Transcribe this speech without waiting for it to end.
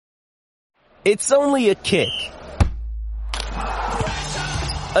It's only a kick.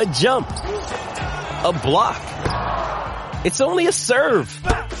 A jump. A block. It's only a serve.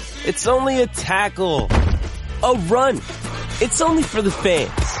 It's only a tackle. A run. It's only for the fans.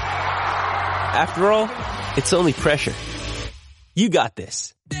 After all, it's only pressure. You got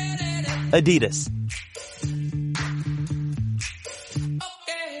this. Adidas.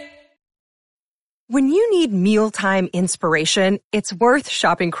 When you need mealtime inspiration, it's worth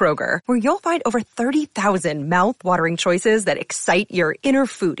shopping Kroger, where you'll find over 30,000 mouth-watering choices that excite your inner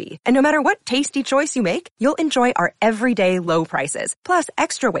foodie. And no matter what tasty choice you make, you'll enjoy our everyday low prices, plus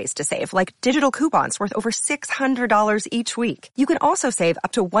extra ways to save, like digital coupons worth over $600 each week. You can also save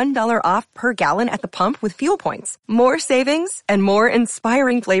up to $1 off per gallon at the pump with fuel points. More savings and more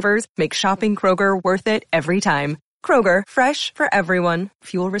inspiring flavors make shopping Kroger worth it every time. Kroger, fresh for everyone.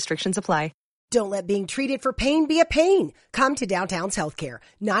 Fuel restrictions apply. Don't let being treated for pain be a pain. Come to Downtown's Healthcare,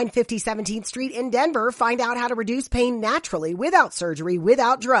 950 17th Street in Denver. Find out how to reduce pain naturally, without surgery,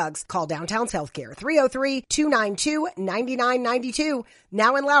 without drugs. Call Downtown's Healthcare, 303-292-9992.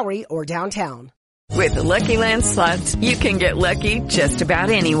 Now in Lowry or downtown. With the Lucky Land Slots, you can get lucky just about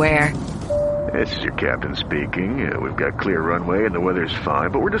anywhere. This is your captain speaking. We've got clear runway and the weather's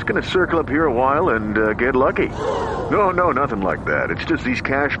fine, but we're just going to circle up here a while and get lucky. No, nothing like that. It's just these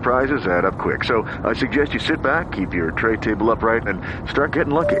cash prizes add up quick. So I suggest you sit back, keep your tray table upright, and start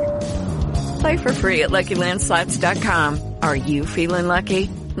getting lucky. Play for free at LuckyLandSlots.com. Are you feeling lucky?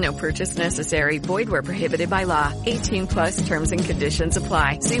 No purchase necessary. Void where prohibited by law. 18 plus terms and conditions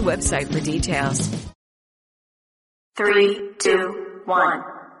apply. See website for details. 3, 2, 1.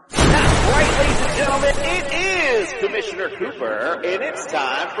 That's right, ladies and gentlemen. It is Commissioner Cooper, and it's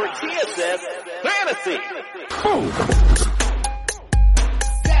time for TSS Fantasy. Boom.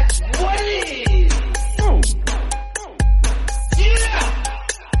 That's what it is. Boom. Yeah.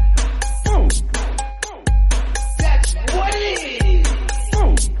 Boom. That's what it is.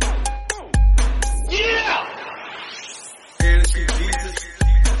 Boom. Yeah. Fantasy Jesus.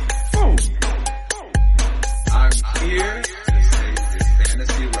 Boom. I'm here.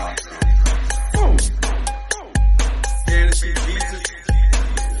 Fantasy roster. Boom. Fantasy Jesus.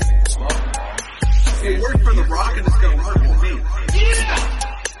 It worked for The Rock and it's going to work for me. Yeah!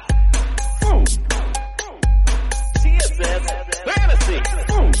 Boom. TSS Fantasy.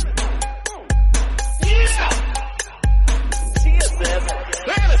 Boom. Yeah! TSS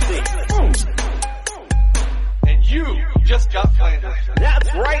Fantasy. Boom. And you just got Flanders.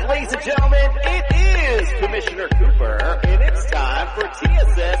 That's right, ladies and gentlemen. It is Commissioner Cooper, and it's time for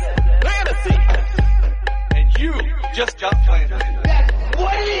TSS Fantasy. And you just got Flanders. That's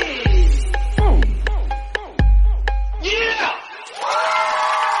what it is. Boom. Yeah!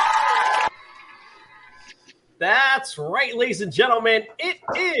 That's right, ladies and gentlemen. It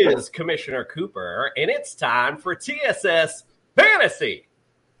is Commissioner Cooper, and it's time for TSS Fantasy.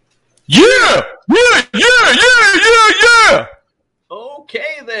 Yeah!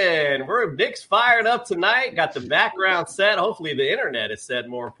 Okay, then. Nick's fired up tonight. Got the background set. Hopefully the internet is set,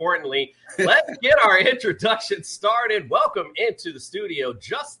 more importantly. Let's get our introduction started. Welcome into the studio,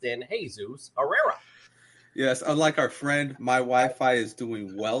 Justin Jesus Herrera. Yes, unlike our friend, my Wi-Fi is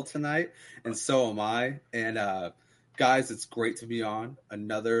doing well tonight, and so am I. And guys, it's great to be on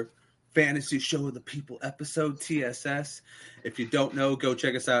another Fantasy Show of the People episode, TSS. If you don't know, go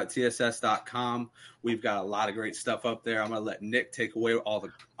check us out at TSS.com. We've got a lot of great stuff up there. I'm going to let Nick take away all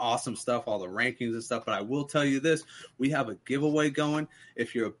the awesome stuff, all the rankings and stuff. But I will tell you this, we have a giveaway going.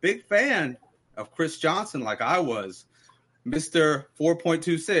 If you're a big fan of Chris Johnson like I was, Mr.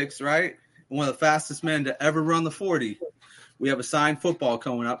 4.26, right? One of the fastest men to ever run the 40. We have a signed football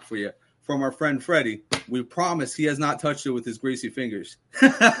coming up for you from our friend Freddie. We promise he has not touched it with his greasy fingers. Hey,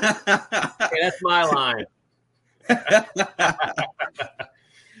 that's my line.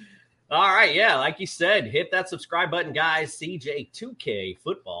 All right, yeah, like you said, hit that subscribe button, guys. CJ2K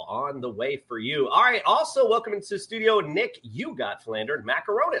football on the way for you. All right, also welcome into the studio, Nick. You got Flandered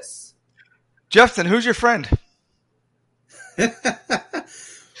Macaronis. Justin, who's your friend?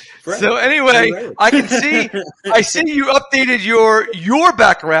 So anyway, I see you updated your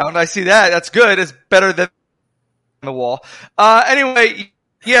background. I see that. That's good. It's better than the wall. Anyway,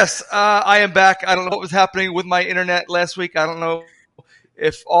 yes, I am back. I don't know what was happening with my internet last week. I don't know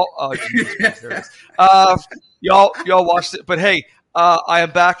if y'all watched it, but hey, I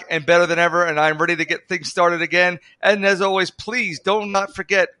am back and better than ever, and I'm ready to get things started again. And as always, please not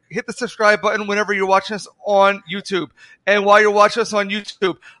forget, hit the subscribe button whenever you're watching us on YouTube. And while you're watching us on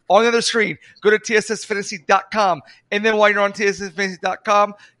YouTube, on the other screen, go to TSSFantasy.com. And then while you're on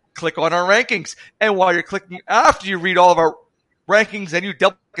TSSFantasy.com, click on our rankings. And while you're clicking, after you read all of our rankings and you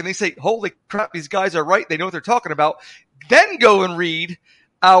double and they say, holy crap, these guys are right. They know what they're talking about. Then go and read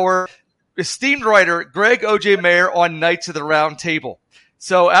our esteemed writer, Greg O.J. Mayer, on Knights of the Round Table.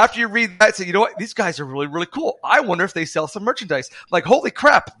 So after you read that, say, you know what? These guys are really, really cool. I wonder if they sell some merchandise. Like, holy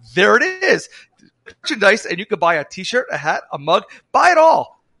crap, there it is. Merchandise, and you can buy a T-shirt, a hat, a mug. Buy it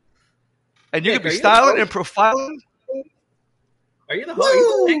all. And you can be styling and profiling. Are you the host? Are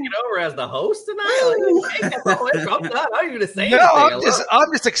you taking over as the host tonight? Like, I'm not going to say anything.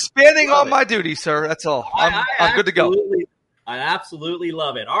 I'm just expanding on my duties, sir. That's all. I'm good to go. I absolutely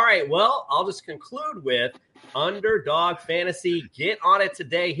love it. All right, well, I'll just conclude with Underdog Fantasy. Get on it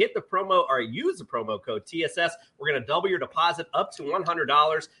today. Hit the promo or use the promo code TSS. We're going to double your deposit up to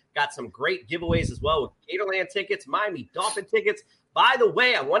 $100. Got some great giveaways as well with Gatorland tickets, Miami Dolphin tickets. By the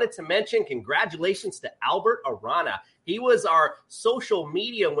way, I wanted to mention congratulations to Albert Arana. He was our social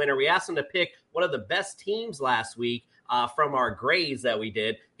media winner. We asked him to pick one of the best teams last week from our grades that we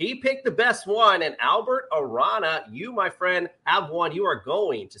did. He picked the best one, and Albert Arana, you, my friend, have won. You are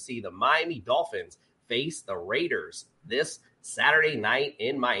going to see the Miami Dolphins face the Raiders this Saturday night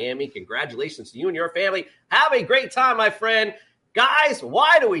in Miami. Congratulations to you and your family. Have a great time, my friend. Guys,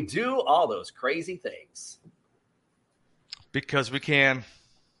 why do we do all those crazy things? Because we can.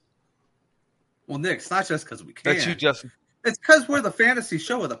 Well, Nick, it's not just because we can. That's you, Justin. It's because we're the fantasy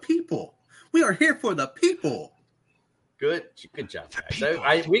show of the people. We are here for the people. Good job, guys. So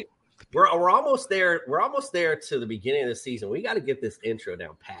we're almost there. We're almost there to the beginning of the season. We got to get this intro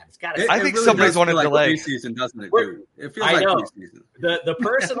down pat. It's got to. I think somebody's on a delay. Preseason, doesn't it? Dude? It feels like preseason. The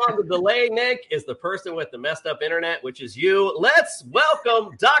person on the delay, Nick, is the person with the messed up internet, which is you. Let's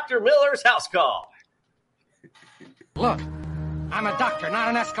welcome Dr. Miller's house call. Look, I'm a doctor, not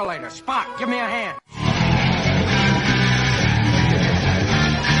an escalator. Spock, give me a hand.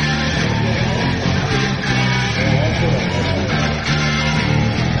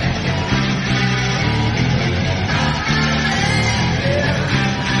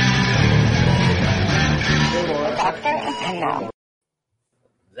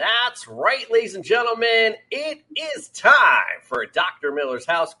 That's right, ladies and gentlemen. It is time for Dr. Miller's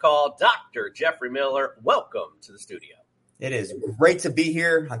house call. Dr. Jeffrey Miller, welcome to the studio. It is great to be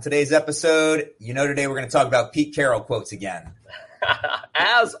here on today's episode. You know, today we're going to talk about Pete Carroll quotes again.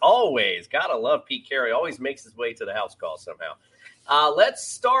 As always, gotta love Pete Carroll. He always makes his way to the house call somehow. Let's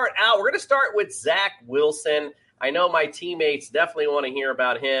start out. We're going to start with Zach Wilson. I know my teammates definitely want to hear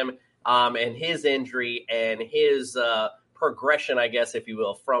about him and his injury and his progression, I guess, if you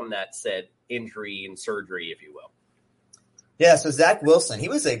will, from that said injury and surgery, if you will. Yeah, so Zach Wilson, he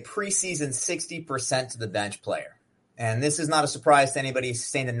was a preseason 60% to the bench player. And this is not a surprise to anybody. He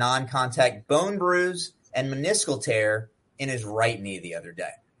sustained a non-contact bone bruise and meniscal tear in his right knee the other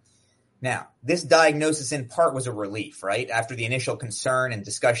day. Now, this diagnosis in part was a relief, right? After the initial concern and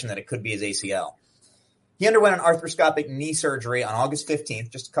discussion that it could be his ACL. He underwent an arthroscopic knee surgery on August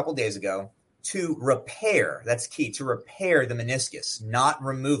 15th, just a couple days ago, to repair, that's key, to repair the meniscus, not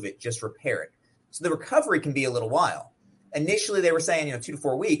remove it, just repair it. So the recovery can be a little while. Initially, they were saying, 2 to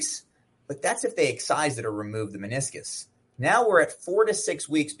 4 weeks, but that's if they excised it or removed the meniscus. Now we're at 4 to 6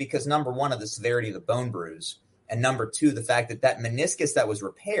 weeks because, number one, of the severity of the bone bruise, and number two, the fact that that meniscus that was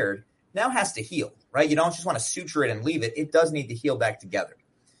repaired now has to heal, right? You don't just want to suture it and leave it. It does need to heal back together.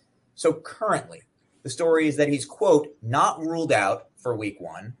 So currently, the story is that he's, quote, not ruled out for week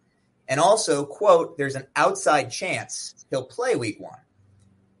 1, and also, quote, there's an outside chance he'll play week 1.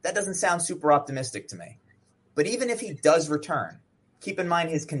 That doesn't sound super optimistic to me. But even if he does return, keep in mind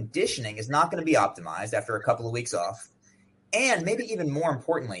his conditioning is not going to be optimized after a couple of weeks off. And maybe even more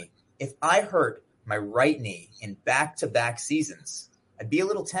importantly, if I hurt my right knee in back-to-back seasons, I'd be a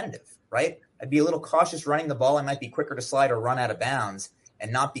little tentative, right? I'd be a little cautious running the ball. I might be quicker to slide or run out of bounds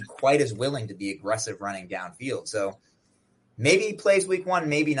and not be quite as willing to be aggressive running downfield. So maybe he plays week 1,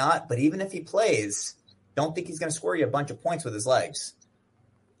 maybe not. But even if he plays, don't think he's going to score you a bunch of points with his legs.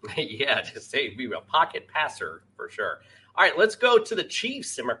 Yeah, just say be a pocket passer for sure. All right, let's go to the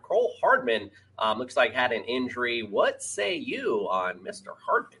Chiefs. And McCole Hardman looks like had an injury. What say you on Mr.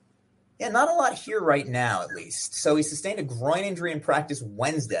 Hardman? Yeah, not a lot here right now, at least. So he sustained a groin injury in practice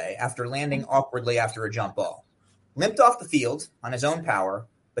Wednesday after landing awkwardly after a jump ball. Limped off the field on his own power,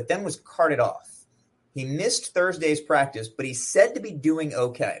 but then was carted off. He missed Thursday's practice, but he's said to be doing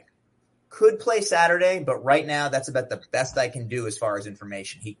okay. Could play Saturday, but right now that's about the best I can do as far as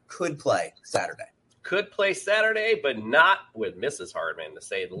information. He could play Saturday. Could play Saturday, but not with Mrs. Hardman, to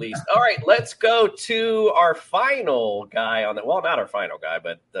say the least. All right, let's go to our final guy on the – well, not our final guy,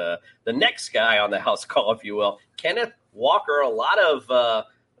 but the next guy on the house call, if you will. Kenneth Walker, a lot of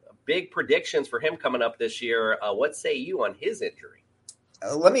big predictions for him coming up this year. What say you on his injury?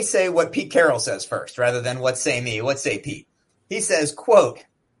 let me say what Pete Carroll says first, rather than what say me. What say Pete? He says, quote,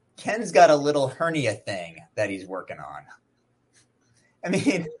 Ken's got a little hernia thing that he's working on. I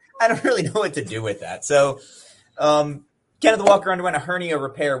mean, I don't really know what to do with that. So Kenneth Walker underwent a hernia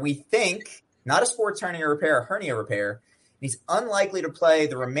repair. We think, not a sports hernia repair, a hernia repair. He's unlikely to play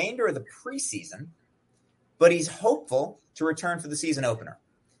the remainder of the preseason, but he's hopeful to return for the season opener.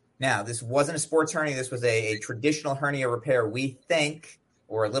 Now, this wasn't a sports hernia. This was a traditional hernia repair, we think,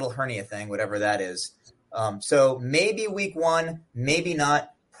 or a little hernia thing, whatever that is. So maybe week 1, maybe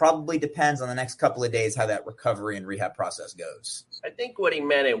not. Probably depends on the next couple of days how that recovery and rehab process goes. I think what he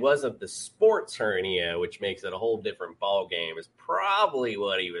meant, it wasn't the sports hernia, which makes it a whole different ball game, is probably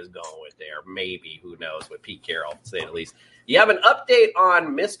what he was going with there. Maybe, who knows, with Pete Carroll, to say the least. You have an update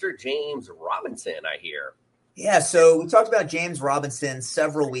on Mr. James Robinson, I hear. Yeah, so we talked about James Robinson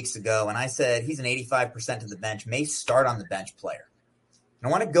several weeks ago, and I said he's an 85% of the bench, may start on the bench player. And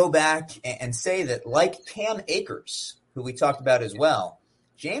I want to go back and say that, like Cam Akers, who we talked about as well,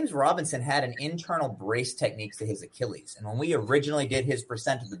 James Robinson had an internal brace technique to his Achilles. And when we originally did his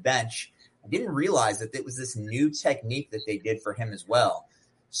percent of the bench, I didn't realize that it was this new technique that they did for him as well.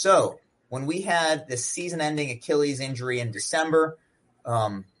 So when we had the season-ending Achilles injury in December,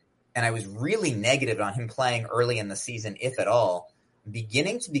 and I was really negative on him playing early in the season, if at all, I'm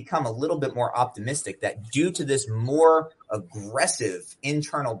beginning to become a little bit more optimistic that due to this more aggressive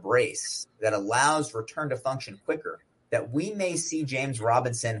internal brace that allows return to function quicker, that we may see James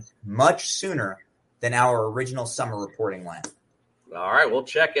Robinson much sooner than our original summer reporting went. All right, we'll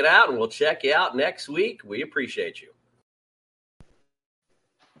check it out, and we'll check you out next week. We appreciate you.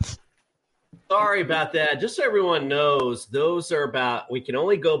 Sorry about that. Just so everyone knows, those are we can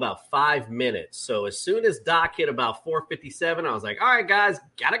only go about 5 minutes. So as soon as Doc hit about 4:57, I was like, all right, guys,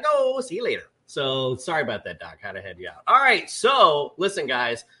 gotta go. See you later. So sorry about that, Doc. Had to head you out. All right, so listen,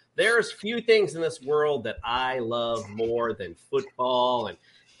 guys. There's few things in this world that I love more than football, and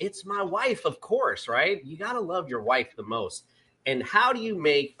it's my wife, of course, right? You got to love your wife the most. And how do you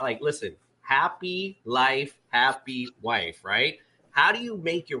make, listen, happy life, happy wife, right? How do you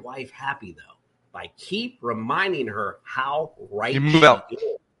make your wife happy, though? By keep reminding her how right she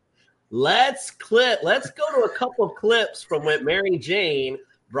is. Let's go to a couple of clips from what Mary Jane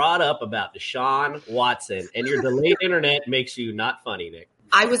brought up about Deshaun Watson. And your delayed internet makes you not funny, Nick.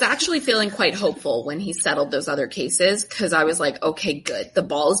 I was actually feeling quite hopeful when he settled those other cases because I was like, okay, good. The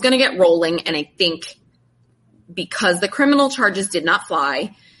ball is going to get rolling. And I think because the criminal charges did not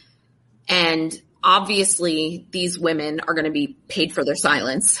fly and obviously these women are going to be paid for their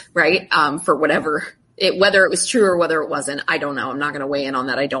silence, right? For whether it was true or whether it wasn't, I don't know. I'm not going to weigh in on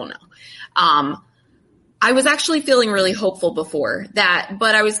that. I don't know. I was actually feeling really hopeful before that,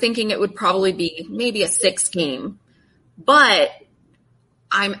 but I was thinking it would probably be maybe a 6 game, but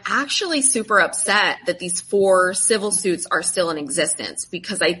I'm actually super upset that these 4 civil suits are still in existence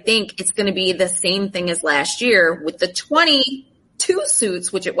because I think it's going to be the same thing as last year with the 22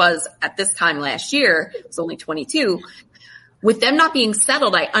 suits, which it was at this time last year. It was only 22. With them not being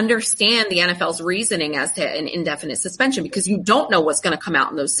settled, I understand the NFL's reasoning as to an indefinite suspension because you don't know what's going to come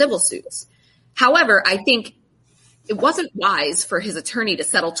out in those civil suits. However, I think it wasn't wise for his attorney to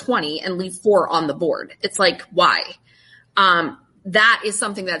settle 20 and leave 4 on the board. It's like, why? That is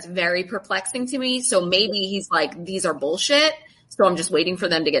something that's very perplexing to me. So maybe he's like, these are bullshit. So I'm just waiting for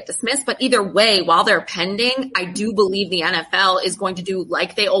them to get dismissed. But either way, while they're pending, I do believe the NFL is going to do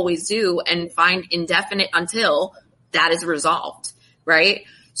like they always do and find indefinite until that is resolved. Right.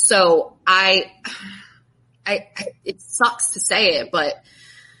 So it sucks to say it, but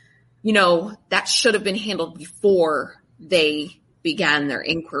that should have been handled before they began their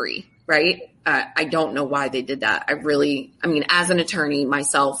inquiry. Right. I don't know why they did that. As an attorney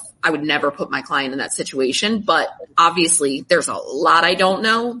myself, I would never put my client in that situation, but obviously there's a lot I don't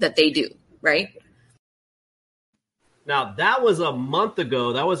know that they do, right? Now, that was a month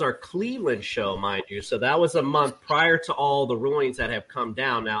ago. That was our Cleveland show, mind you. So that was a month prior to all the rulings that have come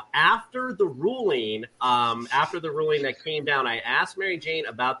down. Now, after the ruling that came down, I asked Mary Jane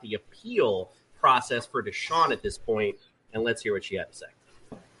about the appeal process for Deshaun at this point, and let's hear what she had to say.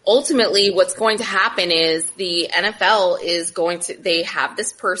 Ultimately, what's going to happen is the NFL they have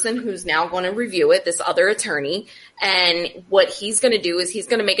this person who's now going to review it, this other attorney, and what he's going to do is he's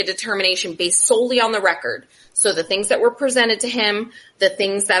going to make a determination based solely on the record. So the things that were presented to him, the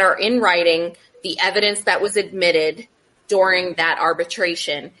things that are in writing, the evidence that was admitted during that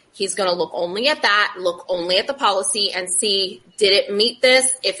arbitration, he's going to look only at that, look only at the policy and see, did it meet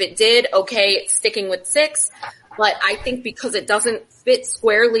this? If it did, okay, it's sticking with 6. But I think because it doesn't fit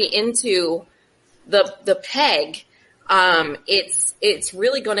squarely into the peg, It's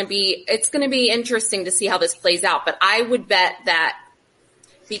really going to be interesting to see how this plays out. But I would bet that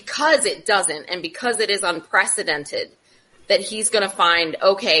because it doesn't, and because it is unprecedented, that he's going to find,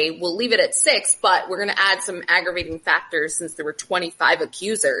 okay, we'll leave it at 6, but we're going to add some aggravating factors since there were 25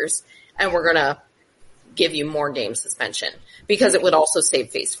 accusers, and we're going to give you more game suspension because it would also save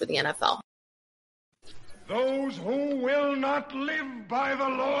face for the NFL. Those who will not live by the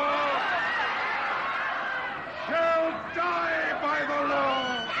law shall die by the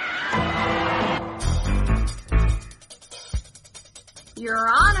law. Your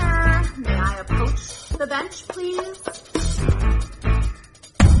Honor, may I approach the bench, please?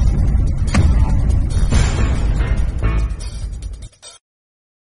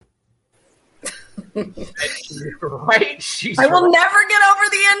 Right? She's I will right. never get over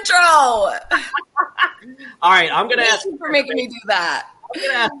the intro. All right, I'm going to ask Thank you for making me do that. I'm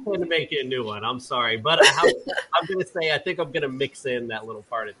going to ask him to make it a new one. I'm sorry, but I'm going to say I think I'm going to mix in that little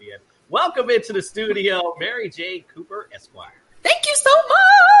part at the end. Welcome into the studio, Mary J. Cooper, Esquire. Thank you so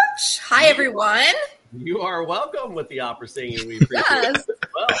much. Hi, everyone. You are welcome with the opera singing. We appreciate Yes. it.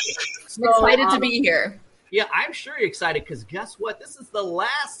 Well, I'm excited to be here. Yeah, I'm sure you're excited because guess what? This is the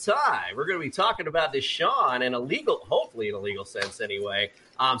last time we're going to be talking about this Sean in a legal, hopefully in a legal sense anyway.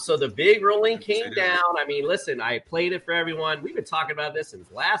 So the big ruling came down. I mean, listen, I played it for everyone. We've been talking about this since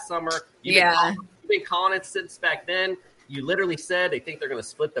last summer. You've been calling it since back then. You literally said they think they're going to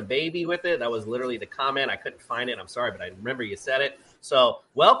split the baby with it. That was literally the comment. I couldn't find it. I'm sorry, but I remember you said it. So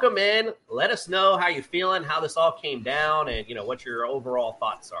welcome in. Let us know how you're feeling, how this all came down, and, you know, what your overall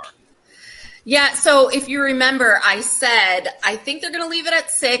thoughts are. Yeah, so if you remember, I said, I think they're going to leave it at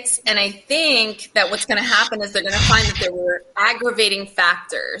 6, and I think that what's going to happen is they're going to find that there were aggravating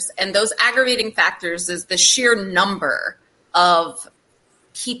factors, and those aggravating factors is the sheer number of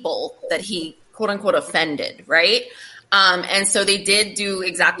people that he, quote-unquote, offended, right? And so they did do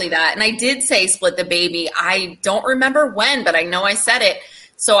exactly that, and I did say split the baby. I don't remember when, but I know I said it,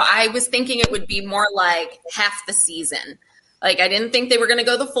 so I was thinking it would be more like half the season. Like, I didn't think they were going to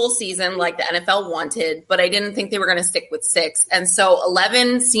go the full season like the NFL wanted, but I didn't think they were going to stick with 6. And so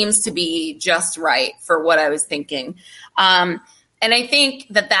 11 seems to be just right for what I was thinking. And I think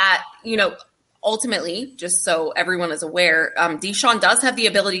that, you know, ultimately, just so everyone is aware, Deshaun does have the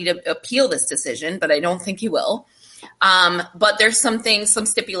ability to appeal this decision, but I don't think he will. But there's some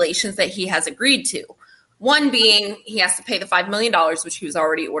stipulations that he has agreed to. One being he has to pay the $5 million, which he was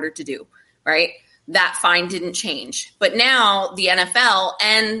already ordered to do, right? That fine didn't change. But now the NFL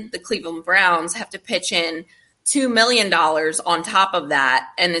and the Cleveland Browns have to pitch in $2 million on top of that.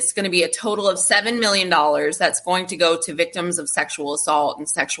 And it's going to be a total of $7 million that's going to go to victims of sexual assault and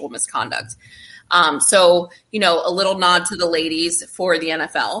sexual misconduct. So, you know, a little nod to the ladies for the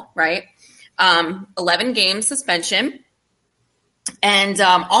NFL, right? 11 game suspension. And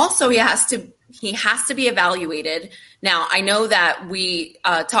also he has to be evaluated. Now, I know that we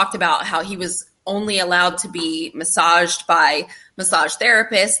talked about how he was only allowed to be massaged by massage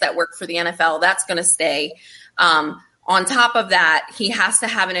therapists that work for the NFL. That's going to stay. On top of that, he has to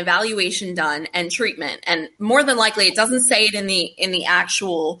have an evaluation done and treatment. And more than likely, it doesn't say it in the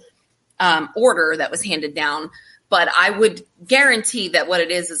actual order that was handed down, but I would guarantee that what it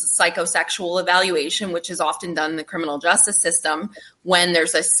is a psychosexual evaluation, which is often done in the criminal justice system when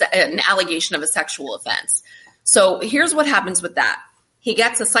there's an allegation of a sexual offense. So here's what happens with that. He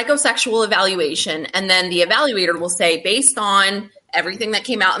gets a psychosexual evaluation, and then the evaluator will say, based on everything that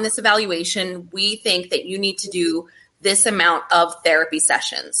came out in this evaluation, we think that you need to do this amount of therapy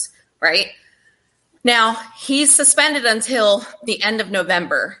sessions, right? Now, he's suspended until the end of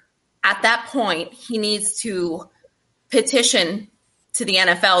November. At that point, he needs to petition to the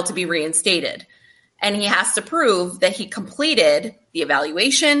NFL to be reinstated, and he has to prove that he completed the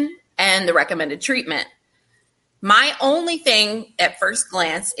evaluation and the recommended treatment. My only thing at first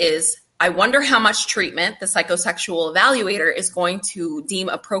glance is I wonder how much treatment the psychosexual evaluator is going to deem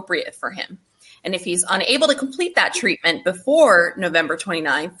appropriate for him. And if he's unable to complete that treatment before November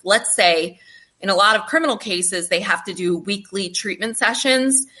 29th, let's say in a lot of criminal cases, they have to do weekly treatment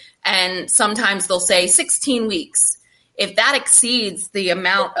sessions, and sometimes they'll say 16 weeks. If that exceeds the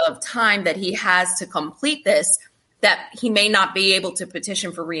amount of time that he has to complete this, that he may not be able to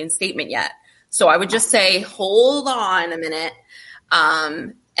petition for reinstatement yet. So I would just say, hold on a minute.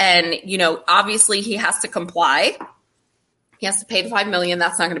 And, you know, obviously he has to comply. He has to pay the $5 million.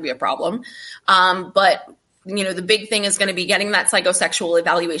 That's not going to be a problem. But, you know, the big thing is going to be getting that psychosexual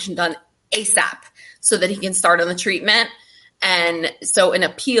evaluation done ASAP so that he can start on the treatment. And so an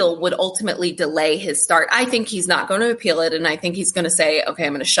appeal would ultimately delay his start. I think he's not going to appeal it. And I think he's going to say, okay,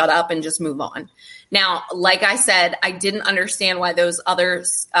 I'm going to shut up and just move on. Now, like I said, I didn't understand why those other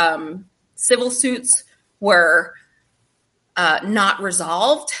civil suits were not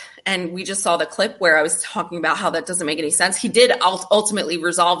resolved. And we just saw the clip where I was talking about how that doesn't make any sense. He did ultimately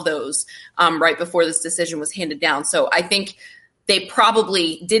resolve those right before this decision was handed down. So I think they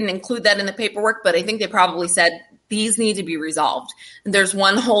probably didn't include that in the paperwork, but I think they probably said these need to be resolved. And there's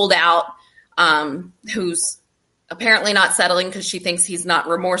one holdout who's apparently not settling because she thinks he's not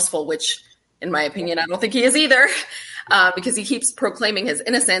remorseful, which in my opinion, I don't think he is either because he keeps proclaiming his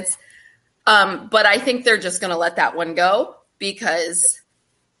innocence. But I think they're just going to let that one go because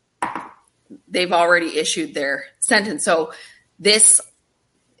they've already issued their sentence. So this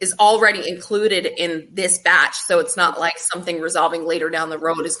is already included in this batch. So it's not like something resolving later down the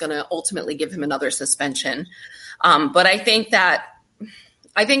road is going to ultimately give him another suspension. But I think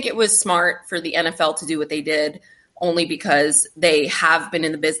it was smart for the NFL to do what they did, only because they have been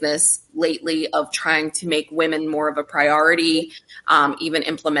in the business lately of trying to make women more of a priority, even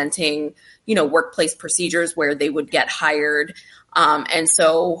implementing, workplace procedures where they would get hired. And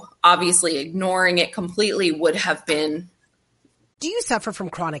so obviously ignoring it completely would have been. Do you suffer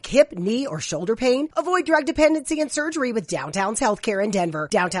from chronic hip, knee, or shoulder pain? Avoid drug dependency and surgery with Downtown's Healthcare in Denver.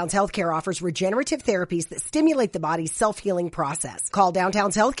 Downtown's Healthcare offers regenerative therapies that stimulate the body's self-healing process. Call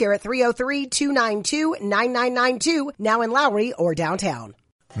Downtown's Healthcare at 303-292-9992, now in Lowry or downtown.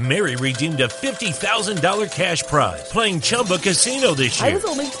 Mary redeemed a $50,000 cash prize playing Chumba Casino this year. I was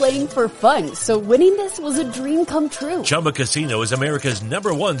only playing for fun, so winning this was a dream come true. Chumba Casino is America's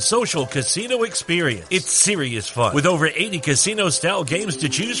 #1 social casino experience. It's serious fun. With over 80 casino-style games to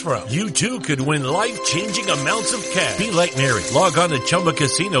choose from, you too could win life-changing amounts of cash. Be like Mary. Log on to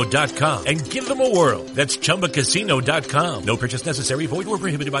ChumbaCasino.com and give them a whirl. That's ChumbaCasino.com. No purchase necessary. Void where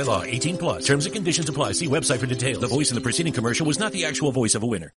prohibited by law. 18+. Terms and conditions apply. See website for details. The voice in the preceding commercial was not the actual voice of a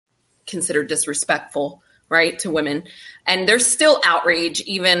winner. Considered disrespectful, right, to women. And there's still outrage,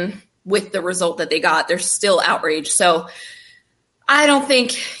 even with the result that they got. There's still outrage. So I don't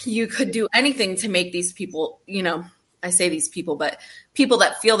think you could do anything to make these people, I say these people, but people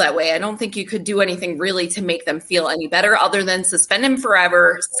that feel that way, I don't think you could do anything really to make them feel any better other than suspend him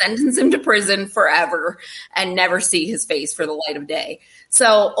forever, sentence him to prison forever, and never see his face for the light of day.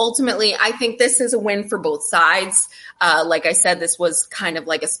 So ultimately, I think this is a win for both sides. Like I said, this was kind of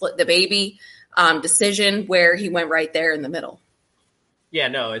like a split the baby decision where he went right there in the middle. Yeah,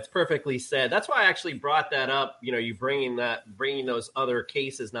 no, it's perfectly said. That's why I actually brought that up. You bringing those other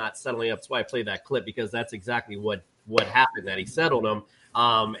cases not settling up. That's why I played that clip, because that's exactly what happened, that he settled them,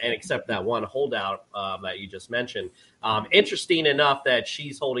 and except that one holdout that you just mentioned. Interesting enough that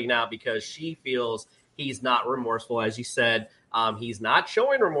she's holding out because she feels he's not remorseful. As you said, he's not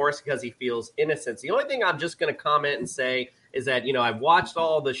showing remorse because he feels innocence. The only thing I'm just going to comment and say is that, I've watched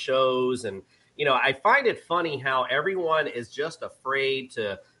all the shows, and, I find it funny how everyone is just afraid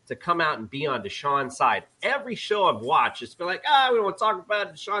to come out and be on Deshaun's side. Every show I've watched, it's been like, we don't want to talk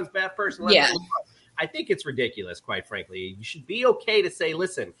about Deshaun's bad person. Yeah. I think it's ridiculous, quite frankly. You should be okay to say,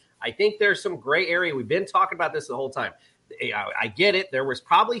 listen, I think there's some gray area. We've been talking about this the whole time. I get it. There was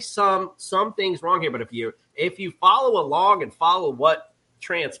probably some things wrong here, but if you follow along and follow what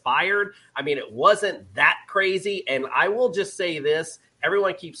transpired, I mean, it wasn't that crazy. And I will just say this.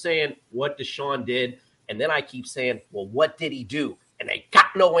 Everyone keeps saying what Deshaun did, and then I keep saying, well, what did he do? And they got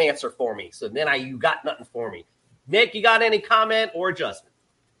no answer for me. So then you got nothing for me. Nick, you got any comment, or Justin?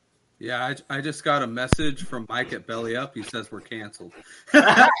 Yeah, I just got a message from Mike at Belly Up. He says we're canceled.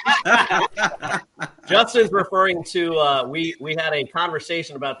 Justin's referring to we had a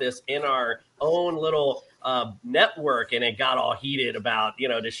conversation about this in our own little network, and it got all heated about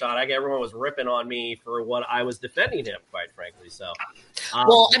Deshaun. Everyone was ripping on me for what I was defending him, quite frankly. So,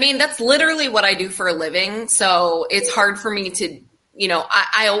 well, I mean, that's literally what I do for a living. So it's hard for me to,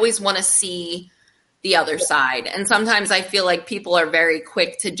 I always want to see the other side. And sometimes I feel like people are very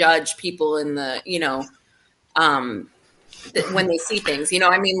quick to judge people in the, when they see things,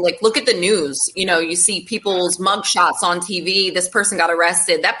 like look at the news, you see people's mugshots on TV. This person got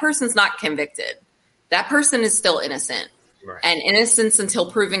arrested. That person's not convicted. That person is still innocent. Right. And innocence until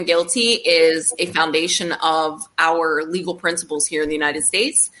proven guilty is a foundation of our legal principles here in the United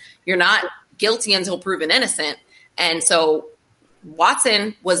States. You're not guilty until proven innocent. And so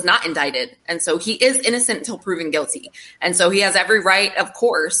Watson was not indicted. And so he is innocent until proven guilty. And so he has every right, of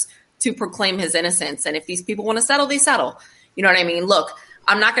course, to proclaim his innocence. And if these people want to settle, they settle. You know what I mean? Look,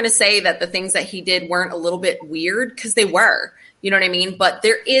 I'm not going to say that the things that he did weren't a little bit weird, because they were. You know what I mean? But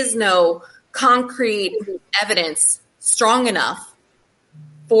there is no concrete evidence strong enough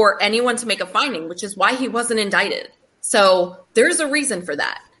for anyone to make a finding, which is why he wasn't indicted. So there's a reason for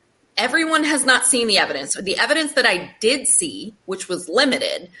that. Everyone has not seen the evidence. The evidence that I did see, which was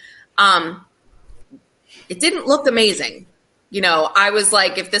limited, it didn't look amazing. I was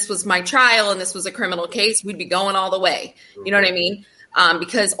like, if this was my trial and this was a criminal case, we'd be going all the way. You know what I mean?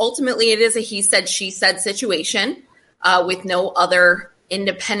 Because ultimately it is a he said, she said situation with no other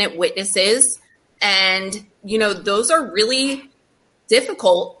independent witnesses. And, those are really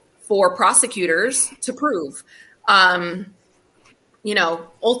difficult for prosecutors to prove. Ultimately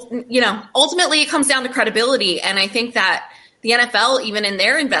it comes down to credibility. And I think that the NFL, even in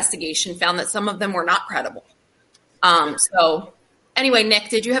their investigation, found that some of them were not credible. So anyway, Nick,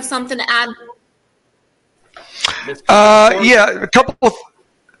 did you have something to add? A couple of...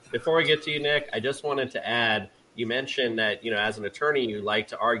 Before we get to you, Nick, I just wanted to add, you mentioned that, as an attorney, you like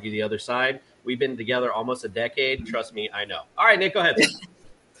to argue the other side. We've been together almost a decade. Trust me, I know. All right, Nick, go ahead.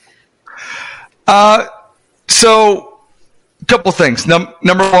 So a couple of things.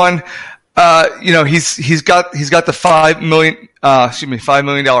 Number one, he's got the $5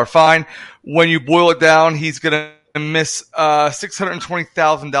 million fine. When you boil it down, he's going to miss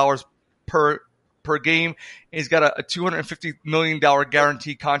 $620,000 per game. He's got a $250 million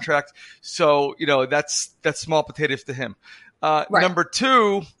guaranteed contract. So, that's small potatoes to him. Right. Number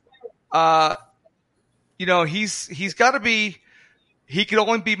two, he's got to be, he can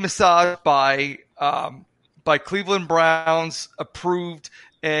only be massaged by Cleveland Browns approved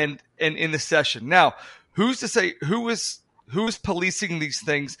and in the session. Now, who's to say who's policing these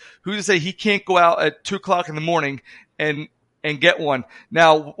things? Who's to say he can't go out at 2:00 in the morning and get one?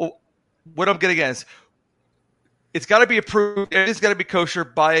 Now, what I'm getting at is it's got to be approved. It's got to be kosher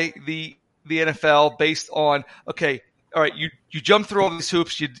by the NFL based on, okay, all right, you jumped through all these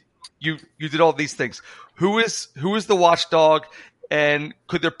hoops. You did all these things. Who is the watchdog? And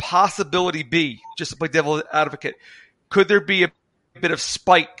could there possibility be, just to play devil's advocate, could there be a bit of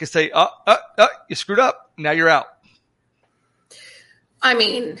spite to say, you screwed up, now you're out? I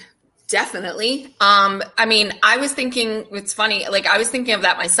mean, definitely. I was thinking, it's funny, I was thinking of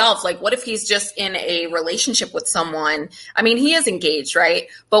that myself. What if he's just in a relationship with someone? I mean, he is engaged, right?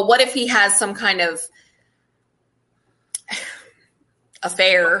 But what if he has some kind of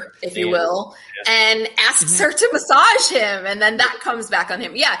affair, if you will, and asks her to massage him, and then that comes back on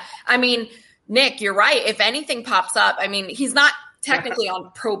him. Yeah. I mean, Nick, you're right. If anything pops up, I mean, he's not technically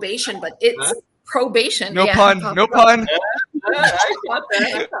on probation, but it's probation. No pun.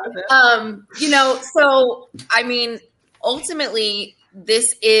 So, I mean, ultimately,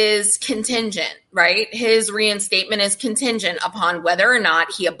 this is contingent, right? His reinstatement is contingent upon whether or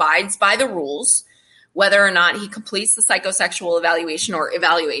not he abides by the rules, whether or not he completes the psychosexual evaluation or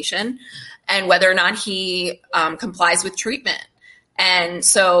evaluation, and whether or not he complies with treatment. And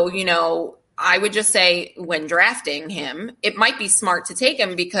so, I would just say when drafting him, it might be smart to take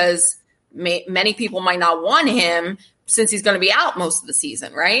him because many people might not want him since he's going to be out most of the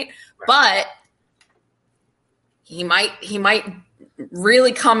season, right? But he might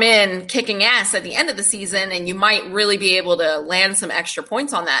really come in kicking ass at the end of the season, and you might really be able to land some extra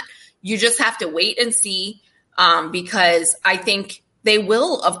points on that. You just have to wait and see, because I think they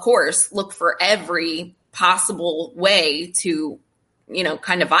will, of course, look for every possible way to,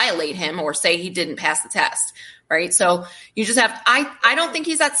 kind of violate him or say he didn't pass the test, right? So you just have, I don't think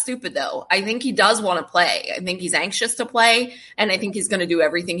he's that stupid though. I think he does want to play. I think he's anxious to play, and I think he's going to do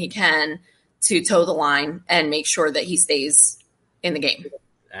everything he can to toe the line and make sure that he stays in the game.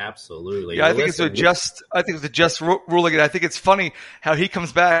 Absolutely. Yeah, I think it's a just ruling, and I think it's funny how he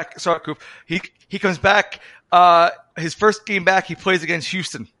comes back. Sorry, Coop. He comes back. His first game back, he plays against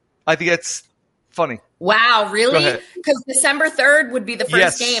Houston. I think that's funny. Wow, really? Because December 3rd would be the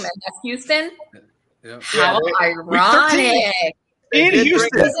first game, and that's Houston. Yeah. How ironic! In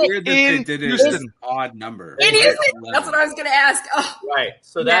Houston, in Houston, odd number. In Houston, that's what I was going to ask. Oh. Right.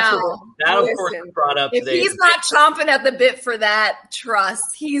 So that of course brought up. If he's not chomping at the bit for that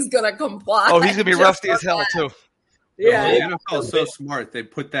trust, he's going to comply. Oh, he's going to be rusty as hell too. Yeah, the NFL is so smart. They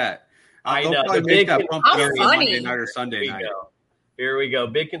put that. I know. Probably make that bump Monday night or Sunday night. Here we go.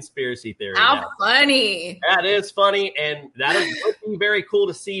 Big conspiracy theory. How funny. That is funny. And that would be very cool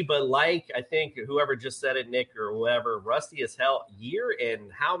to see. But I think whoever just said it, Nick or whoever, rusty as hell year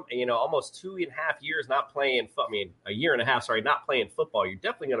and almost 2.5 years not playing. A year and a half, not playing football. You're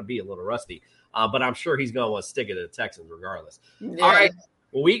definitely going to be a little rusty. But I'm sure he's going to want to stick it to the Texans regardless. Yeah. All right.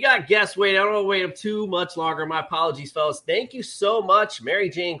 Well, we got guests waiting. I don't want to wait up too much longer. My apologies, fellas. Thank you so much, Mary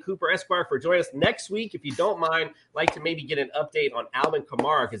Jane Cooper, Esquire, for joining us. Next week, if you don't mind, I'd like to maybe get an update on Alvin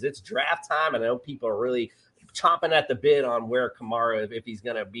Kamara because it's draft time, and I know people are really chomping at the bit on where Kamara, if he's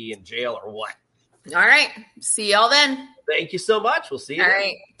going to be in jail or what. All right. See y'all then. Thank you so much. We'll see you All then.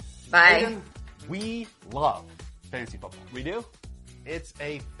 right. Bye. We love fantasy football. We do? It's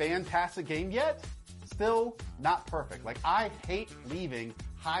a fantastic game, yet still not perfect. Like, I hate leaving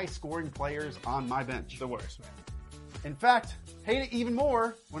high-scoring players on my bench. The worst, man. In fact, hate it even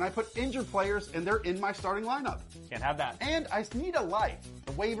more when I put injured players and they're in my starting lineup. Can't have that. And I need a life.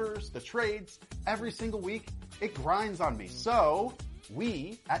 The waivers, the trades, every single week, it grinds on me. So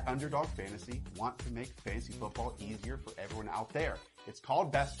we at Underdog Fantasy want to make fantasy football easier for everyone out there. It's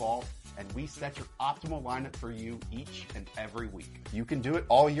called Best Ball, and we set your optimal lineup for you each and every week. You can do it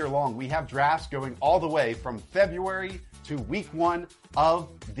all year long. We have drafts going all the way from February to week 1 of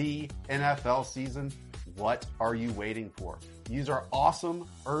the NFL season. What are you waiting for? Use our awesome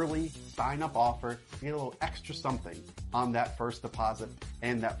early sign-up offer to get a little extra something on that first deposit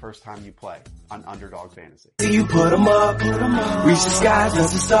and that first time you play on Underdog Fantasy. You put them up, reach the sky,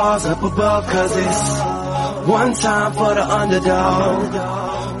 touch the stars up above, cause it's one time for the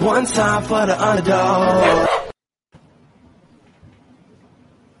underdog, one time for the underdog.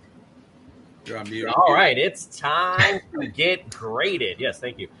 You're on mute. All right, it's time to get graded. Yes,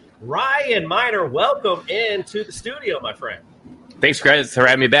 thank you. Ryan Miner, welcome into the studio, my friend. Thanks, guys, for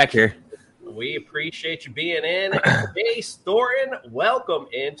having me back here. We appreciate you being in. Chase Thornton, welcome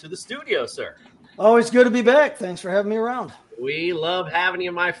into the studio, sir. Always good to be back. Thanks for having me around. We love having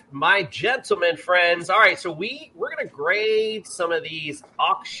you, my gentlemen friends. All right, so we're going to grade some of these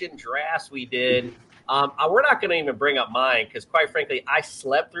auction drafts we did. We're not going to even bring up mine because, quite frankly, I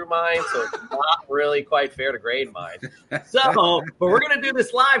slept through mine, so it's not really quite fair to grade mine. So, but we're going to do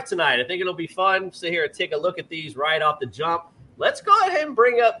this live tonight. I think it'll be fun. Sit here and take a look at these right off the jump. Let's go ahead and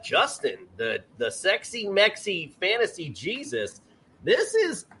bring up Justin, the sexy, mexy fantasy Jesus. This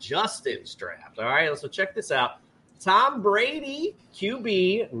is Justin's draft. All right, so check this out. Tom Brady,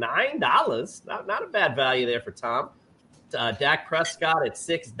 QB, $9. Not a bad value there for Tom. Dak Prescott at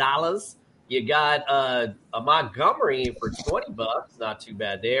 $6. You got a Montgomery for $20. Not too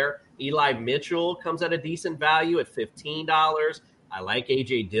bad there. Eli Mitchell comes at a decent value at $15. I like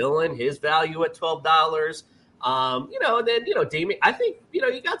A.J. Dillon, his value at $12. Damien, I think,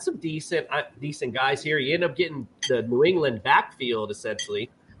 you got some decent guys here. You end up getting the New England backfield, essentially.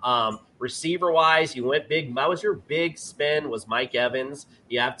 Receiver-wise, you went big. That was your big spend was Mike Evans.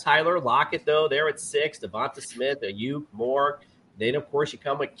 You have Tyler Lockett, though, there at $6. Devonta Smith, Ayuk, Moore. Then, of course, you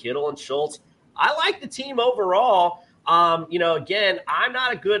come with Kittle and Schultz. I like the team overall. Again, I'm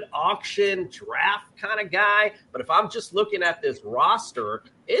not a good auction draft kind of guy, but if I'm just looking at this roster,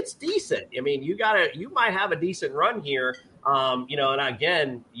 it's decent. I mean, you might have a decent run here. And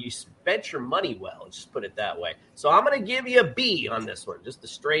again, you spent your money well. Just put it that way. So I'm going to give you a B on this one, just a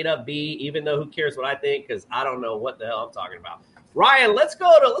straight up B, even though who cares what I think, because I don't know what the hell I'm talking about. Ryan, let's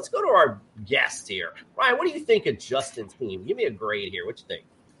go to our guest here. Ryan, what do you think of Justin's team? Give me a grade here. What you think?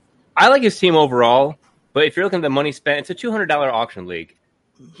 I like his team overall, but if you're looking at the money spent, it's a $200 auction league.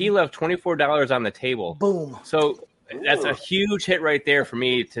 He left $24 on the table. Boom. So that's a huge hit right there for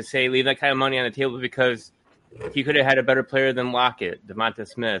me to say leave that kind of money on the table because he could have had a better player than Lockett, Devonta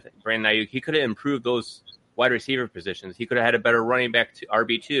Smith, Brandon Ayuk. He could have improved those wide receiver positions. He could have had a better running back to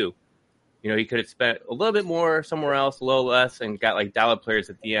RB2. He could have spent a little bit more somewhere else, a little less, and got like dollar players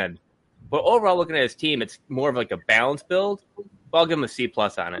at the end. But overall, looking at his team, it's more of like a balanced build. But I'll give him a C+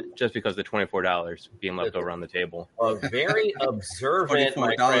 on it, just because of the $24 being left over on the table. A very observant.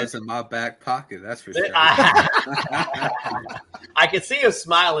 $24 in my back pocket, that's for sure. I can see him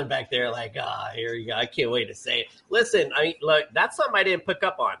smiling back there like, here you go. I can't wait to say it. Listen, look, that's something I didn't pick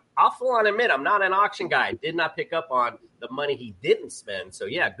up on. I'll full on admit I'm not an auction guy. I did not pick up on the money he didn't spend. So,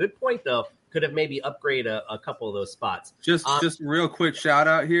 yeah, good point, though. Could have maybe upgraded a couple of those spots. Just real quick shout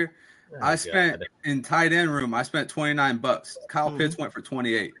out here. I spent in tight end room. I spent $29. Kyle Pitts went for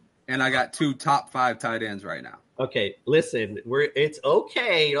 28, and I got 2 top 5 tight ends right now. Okay, listen, it's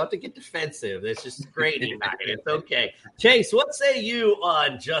okay. You don't have to get defensive. It's just grading. It's okay. Chase, what say you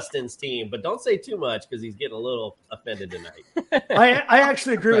on Justin's team? But don't say too much because he's getting a little offended tonight. I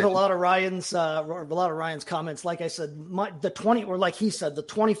actually agree with a lot of Ryan's comments. Like I said, the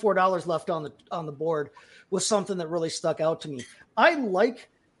 $24 left on the board was something that really stuck out to me. I like.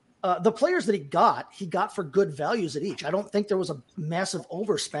 The players that he got for good values at each. I don't think there was a massive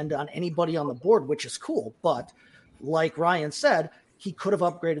overspend on anybody on the board, which is cool. But like Ryan said, he could have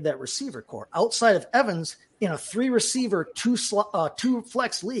upgraded that receiver core. Outside of Evans, in a 3-receiver, 2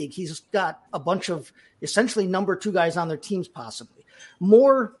 flex league, he's got a bunch of essentially number 2 guys on their teams possibly.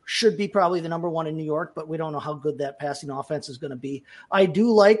 Moore should be probably the number one in New York, but we don't know how good that passing offense is going to be. I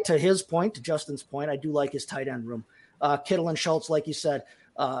do like, to his point, to Justin's point, I do like his tight end room. Kittle and Schultz, like you said,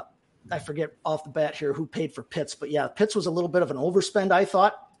 I forget off the bat here who paid for Pitts, but yeah, Pitts was a little bit of an overspend, I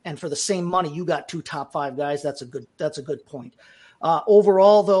thought. And for the same money, you got 2 top 5 guys. That's a good point.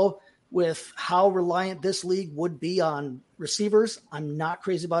 Overall, though, with how reliant this league would be on receivers, I'm not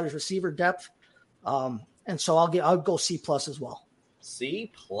crazy about his receiver depth. And so I'll go C+ as well.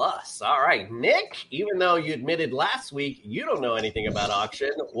 C+. All right. Nick, even though you admitted last week you don't know anything about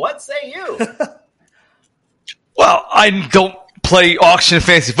auction, what say you? Well, I don't play auction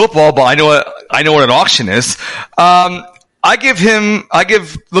fantasy football, but I know what an auction is. I give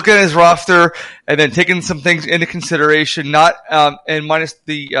looking at his roster and then taking some things into consideration, and minus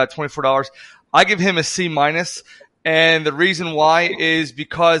the $24, I give him a C-. And the reason why is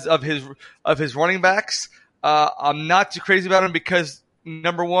because of his running backs. I'm not too crazy about him because,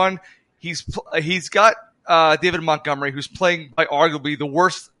 number one, he's got David Montgomery, who's playing by arguably the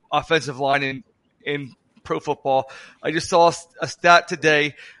worst offensive line in pro football. I just saw a stat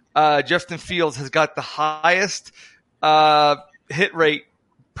today. Justin Fields has got the highest hit rate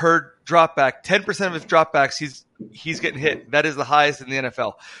per dropback. 10% of his dropbacks he's getting hit. That is the highest in the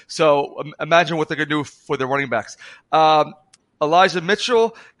NFL. So imagine what they're going to do for their running backs. Elijah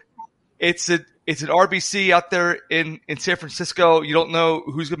Mitchell, it's an RBC out there in San Francisco. You don't know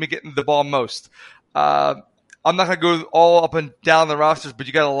who's going to be getting the ball most. I'm not going to go all up and down the rosters, but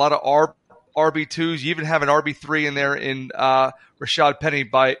you got a lot of RB2s. You even have an RB3 in there in Rashad Penny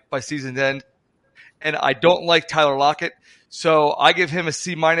by season's end. And I don't like Tyler Lockett, so I give him a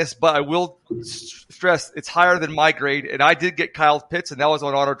C-. But I will stress it's higher than my grade, and I did get Kyle Pitts, and that was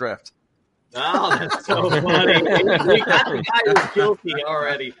on auto draft. Oh, that's so funny. That guy was guilty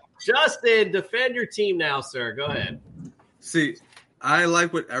already. Justin, defend your team now, sir. Go ahead. See, I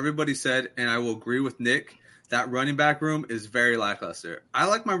like what everybody said, and I will agree with Nick. That running back room is very lackluster. I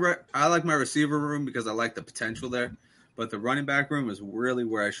like my receiver room because I like the potential there, but the running back room is really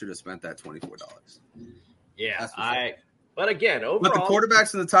where I should have spent that $24. Yeah, but again, overall, but the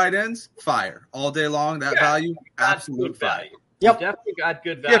quarterbacks and the tight ends, fire all day long. That value, absolute value. Yep, definitely got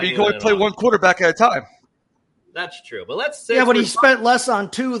good value. Yeah, but you can only play one quarterback at a time. That's true. But let's say but he spent less on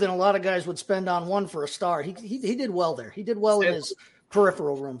 2 than a lot of guys would spend on 1 for a start. He did well there. He did well in his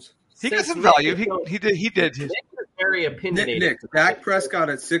peripheral rooms. He got some value. He did. Nick was very opinionated. Nick, Dak Prescott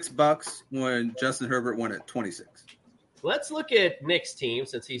at $6 when Justin Herbert won at 26. Let's look at Nick's team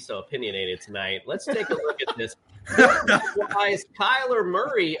since he's so opinionated tonight. Let's take a look at this. Guys, Kyler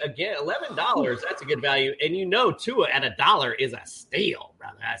Murray again, $11. That's a good value, and Tua at $1 is a steal,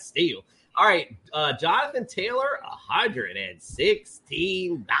 brother. A steal. All right, Jonathan Taylor,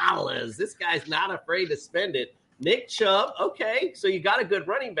 $116. This guy's not afraid to spend it. Nick Chubb, okay, so you got a good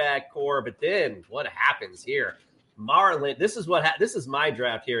running back core, but then what happens here? Marlon, this is my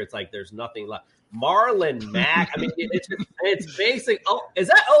draft here. It's like there's nothing left. Marlon Mack. I mean, it's basic. Oh, is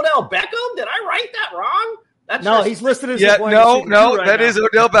that Odell Beckham? Did I write that wrong? No, he's listed as no, that is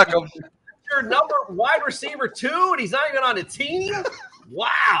Odell Beckham. Your number wide receiver 2, and he's not even on the team.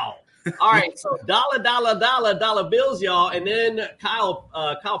 Wow. All right, so dollar bills, y'all, and then Kyle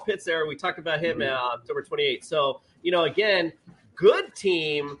Pitts there. We talked about him October 28th. So again, good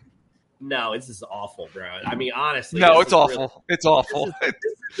team. No, this is awful, bro. I mean, honestly, no, it's awful. It's awful.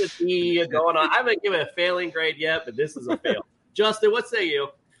 This is the going on. I haven't given a failing grade yet, but this is a fail. Justin, what say you?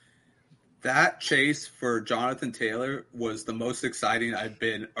 That chase for Jonathan Taylor was the most exciting I've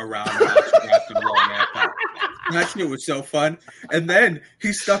been around draft in a long time. That shit was so fun. And then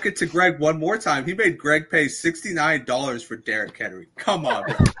he stuck it to Greg one more time. He made Greg pay $69 for Derrick Henry. Come on,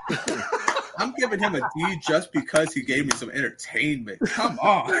 bro. I'm giving him a D just because he gave me some entertainment. Come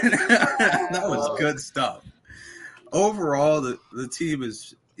on. That was good stuff. Overall, the team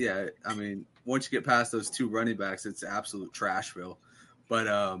is, I mean, once you get past those 2 running backs, it's absolute trashville. But,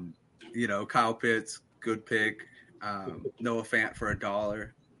 Kyle Pitts, good pick. Noah Fant for $1.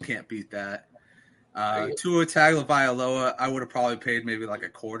 Can't beat that. Tua Tagovailoa, I would have probably paid maybe like a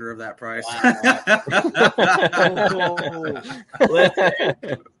quarter of that price. Wow.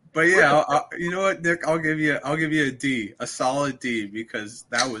 But yeah, you know what, Nick? I'll give you a D, a solid D, because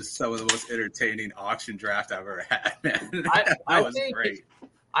that was some of the most entertaining auction draft I've ever had. Man, that was great.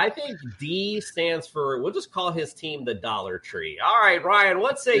 I think D stands for. We'll just call his team the Dollar Tree. All right, Ryan,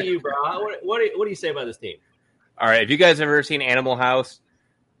 what say you, bro? What do you say about this team? All right, have you guys ever seen Animal House?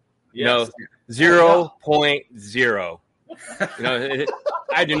 Yes. 0.0.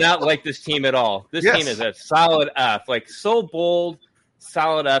 I do not like this team at all. This team is a solid F. Like, so bold,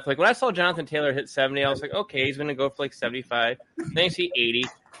 solid up. Like when I saw Jonathan Taylor hit 70, I was like, okay, he's going to go for like 75. Then I see 80,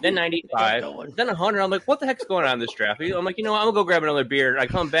 then 95, then 100. I'm like, what the heck's going on in this draft? I'm like, I'm going to go grab another beer. I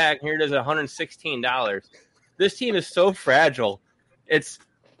come back, and here it is at $116. This team is so fragile. It's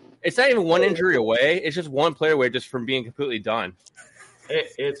not even one injury away. It's just one player away just from being completely done.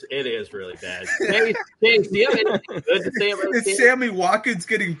 It is really bad. James, do you have anything good to say about this team? It's Sammy Watkins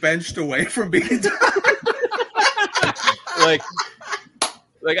getting benched away from being done.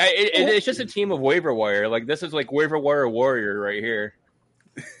 It's just a team of waiver wire. Like this is like waiver wire warrior right here,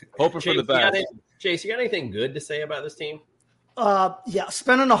 hoping for the best. Chase, you got anything good to say about this team? Yeah,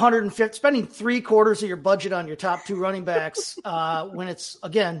 spending $3/4 of your budget on your top 2 running backs when it's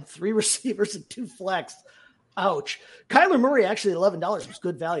again 3 receivers and 2 flex. Ouch. Kyler Murray actually $11 was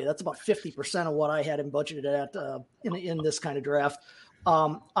good value. That's about 50% of what I had him budgeted at in this kind of draft.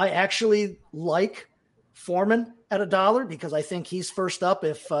 I actually like Foreman at $1 because I think he's first up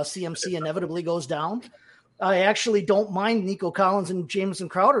if CMC inevitably goes down. I actually don't mind Nico Collins and Jamison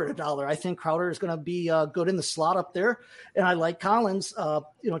Crowder at $1. I think Crowder is going to be good in the slot up there, and I like Collins, to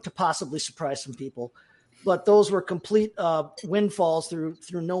possibly surprise some people. But those were complete windfalls through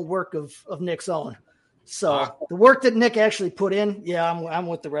no work of Nick's own. So the work that Nick actually put in, I'm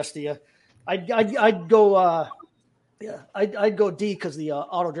with the rest of you. I'd go I'd go D because the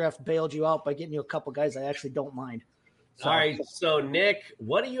auto draft bailed you out by getting you a couple guys I actually don't mind. So. All right, so Nick,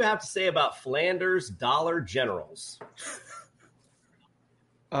 what do you have to say about Flanders Dollar Generals?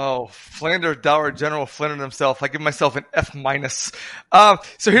 Oh, Flanders Dollar General Flynn himself. I give myself an F-.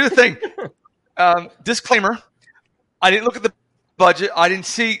 So here's the thing. Disclaimer: I didn't look at the budget. I didn't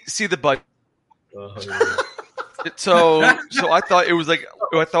see the budget. So I thought it was like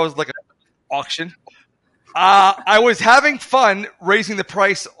an auction. I was having fun raising the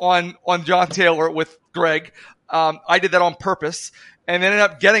price on John Taylor with Greg. I did that on purpose and ended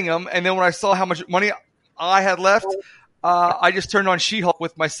up getting him. And then when I saw how much money I had left, I just turned on She-Hulk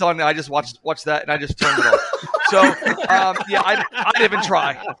with my son and I just watched that and I just turned it off. So I didn't even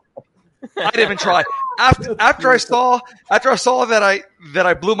try. After I saw that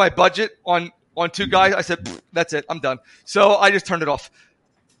I blew my budget on 2 guys, I said, that's it. I'm done. So I just turned it off.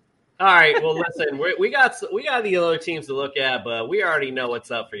 All right. Well, listen, we got the other teams to look at, but we already know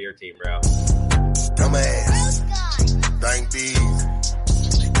what's up for your team, bro. Dumbass. Thank these.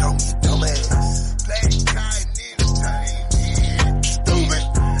 They call me dumbass. Stupid.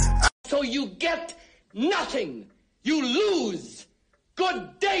 So you get nothing. You lose.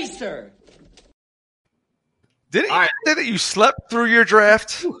 Good day, sir. Didn't you say that you slept through your draft?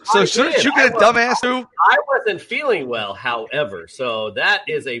 So shouldn't you get a dumbass too? I wasn't feeling well, however, so that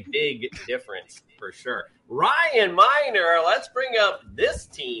is a big difference for sure. Ryan Miner, let's bring up this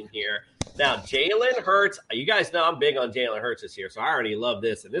team here. Now, Jalen Hurts, you guys know I'm big on Jalen Hurts this year, so I already love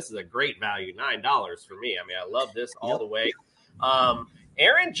this, and this is a great value, $9 for me. I mean, I love this all the way.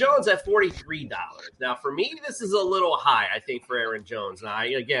 Aaron Jones at $43. Now, for me, this is a little high, I think, for Aaron Jones. Now,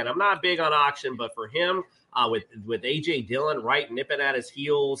 again, I'm not big on auction, but for him, with A.J. Dillon nipping at his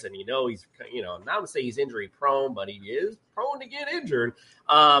heels, and he's, not to say he's injury prone, but he is prone to get injured.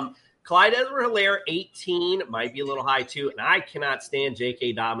 Clyde Edwards-Helaire, 18, might be a little high too, and I cannot stand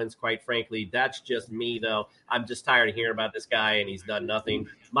J.K. Dobbins, quite frankly. That's just me, though. I'm just tired of hearing about this guy, and he's done nothing.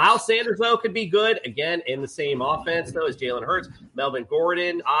 Miles Sanders, though, could be good. Again, in the same offense, though, as Jalen Hurts. Melvin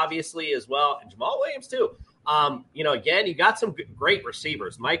Gordon, obviously, as well, and Jamal Williams, too. Again, you got some great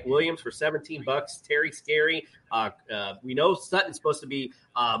receivers. Mike Williams for $17. Terry Scary. We know Sutton's supposed to be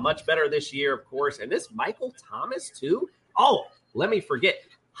much better this year, of course. And this Michael Thomas, too. Oh, let me forget.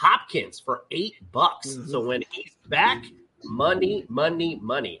 Hopkins for $8. Mm-hmm. So when he's back, money.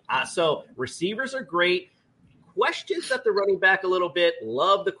 So receivers are great. Questions at the running back a little bit.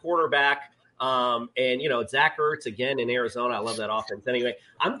 Love the quarterback. Zach Ertz again in Arizona. I love that offense. Anyway,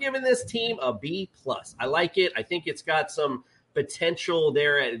 I'm giving this team a B+. I like it. I think it's got some potential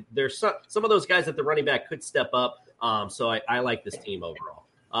there. There's some of those guys at the running back could step up. So I like this team overall.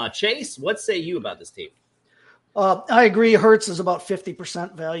 Chase, what say you about this team? I agree. Hurts is about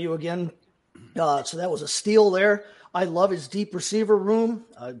 50% value again. So that was a steal there. I love his deep receiver room.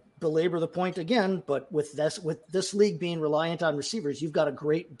 I belabor the point again, but with this league being reliant on receivers, you've got a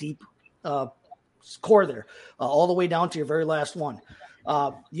great deep core there, all the way down to your very last one.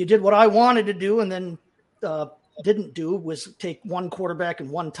 You did what I wanted to do and then didn't do was take one quarterback and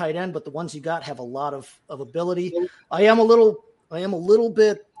one tight end, but the ones you got have a lot of ability. I am a little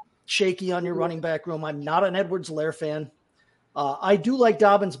bit shaky on your running back room. I'm not an Edwards-Helaire fan. I do like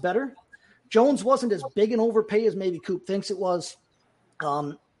Dobbins better. Jones wasn't as big an overpay as maybe Coop thinks it was.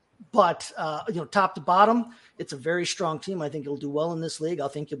 But top to bottom, it's a very strong team. I think it'll do well in this league. I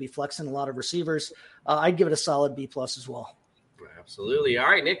think you'll be flexing a lot of receivers. I'd give it a solid B+ as well. Absolutely. All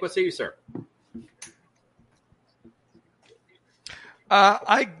right, Nick, what say you, sir?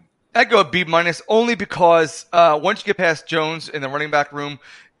 I go a B- only because once you get past Jones in the running back room,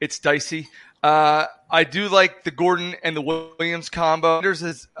 it's dicey. I do like the Gordon and the Williams combo. There's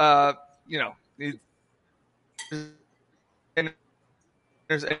this, and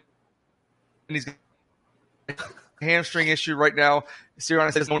he's got a hamstring issue right now.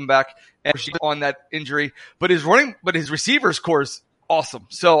 Sirianni says going back and she's on that injury, but his receivers core is awesome.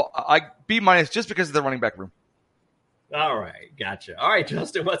 So I B- just because of the running back room. All right, gotcha. All right,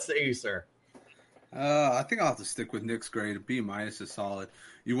 Justin, what say you, sir? I think I'll have to stick with Nick's grade. A B- is solid.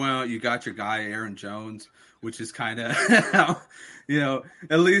 You went out, you got your guy Aaron Jones, which is kind of,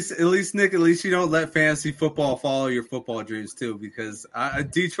 at least Nick, you don't let fantasy football follow your football dreams too, because a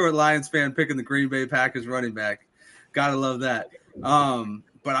Detroit Lions fan picking the Green Bay Packers running back, gotta love that.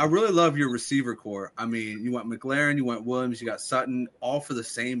 But I really love your receiver core. I mean, you went McLaren, you went Williams, you got Sutton, all for the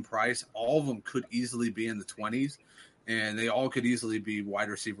same price. All of them could easily be in the 20s, and they all could easily be wide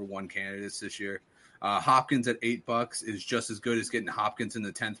receiver 1 candidates this year. Hopkins at $8 is just as good as getting Hopkins in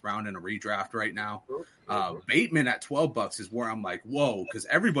the 10th round in a redraft right now. Bateman at $12 is where I'm like, whoa, because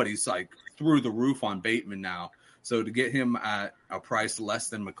everybody's like through the roof on Bateman now. So to get him at a price less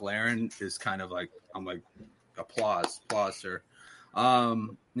than McLaren is kind of like, I'm like, applause, sir.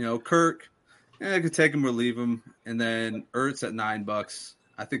 Kirk, I could take him or leave him, and then Ertz at $9.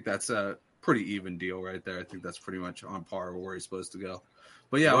 I think that's a pretty even deal right there. I think that's pretty much on par with where he's supposed to go.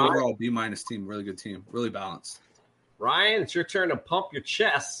 But yeah, overall, B- team, really good team, really balanced. Ryan, it's your turn to pump your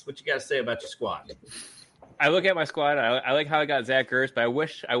chest. What you got to say about your squad? I look at my squad. I like how I got Zach Ertz, but I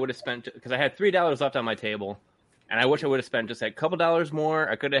wish I would have spent, because I had $3 left on my table, and I wish I would have spent just a couple dollars more.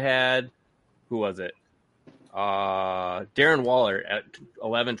 I could have had, who was it? Darren Waller at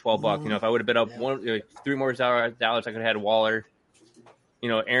 $11-12. If I would have been up $3 more, I could have had Waller.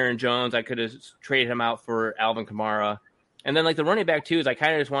 Aaron Jones, I could have traded him out for Alvin Kamara. And then, the running back, too, is I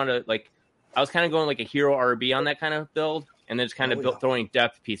kind of just wanted to, I was kind of going a hero RB on that kind of build, and then just kind of throwing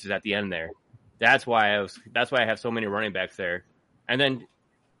depth pieces at the end there. That's why I have so many running backs there. And then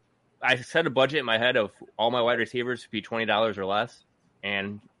I set a budget in my head of all my wide receivers to be $20 or less.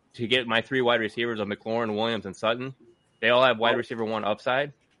 And to get my 3 wide receivers of McLaurin, Williams, and Sutton, they all have wide receiver 1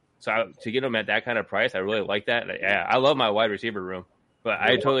 upside. So to get them at that kind of price, I really like that. Yeah, I love my wide receiver room. But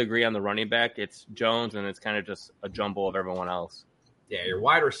I totally agree on the running back. It's Jones, and it's kind of just a jumble of everyone else. Yeah, your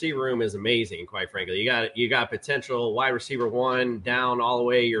wide receiver room is amazing, quite frankly. You got potential wide receiver 1 down all the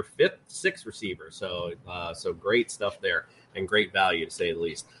way your 5th, 6th receiver. So great stuff there and great value, to say the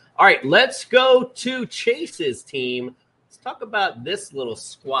least. All right, let's go to Chase's team. Let's talk about this little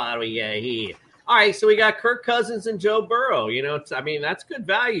squad we got here. All right, so we got Kirk Cousins and Joe Burrow. That's good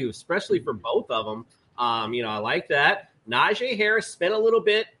value, especially for both of them. I like that. Najee Harris spent a little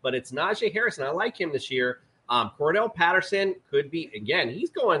bit, but it's Najee Harris, and I like him this year. Cordell Patterson could be, again, he's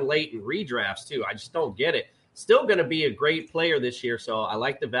going late in redrafts too. I just don't get it. Still going to be a great player this year, so I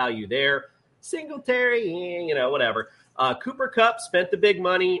like the value there. Singletary, whatever. Cooper Kupp spent the big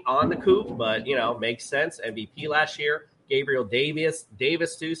money on the Coop, but, makes sense. MVP last year. Gabriel Davis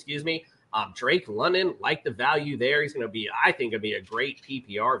too, Drake London, like the value there. He's going to be, I think, a great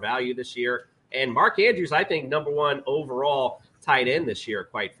PPR value this year. And Mark Andrews, I think, number 1 overall tight end this year,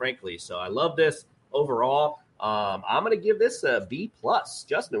 quite frankly. So I love this overall. I'm going to give this a B+.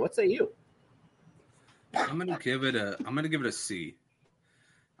 Justin, what say you? I'm going to give it a C.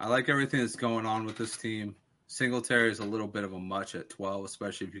 I like everything that's going on with this team. Singletary is a little bit of a much at 12,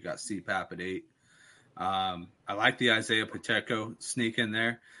 especially if you got CPAP at 8. I like the Isaiah Pacheco sneak in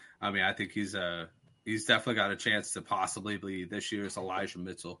there. I think he's definitely got a chance to possibly be this year's Elijah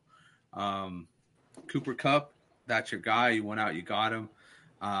Mitchell. Cooper Kupp, that's your guy. You went out, you got him.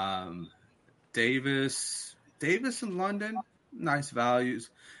 Davis in London, nice values.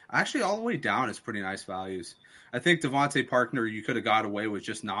 Actually, all the way down is pretty nice values. I think Devontae Parker, you could have got away with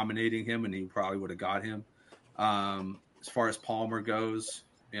just nominating him, and you probably would have got him. As far as Palmer goes,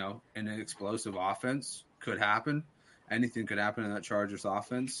 in an explosive offense, could happen. Anything could happen in that Chargers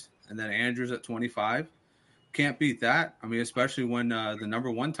offense. And then Andrews at 25. Can't beat that. Especially when the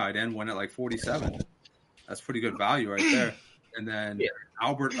number 1 tight end went at 47. That's pretty good value right there. And then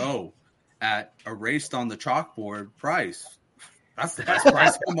Albert O at erased on the chalkboard price. That's the best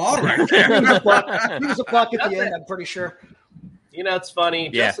price of them all right there. He was a buck at the end, I'm pretty sure. It's funny.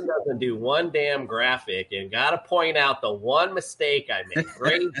 Yeah. Justin doesn't do one damn graphic, and got to point out the one mistake I made.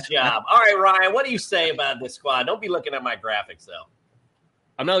 Great job. All right, Ryan, what do you say about this squad? Don't be looking at my graphics, though.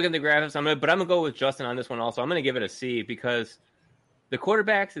 I'm not looking at the graphics. But I'm gonna go with Justin on this one also. I'm gonna give it a C because the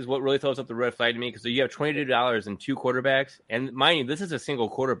quarterbacks is what really throws up the red flag to me because you have $22 and 2 quarterbacks, and mind you, this is a single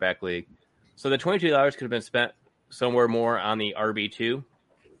quarterback league, so the $22 could have been spent somewhere more on the RB2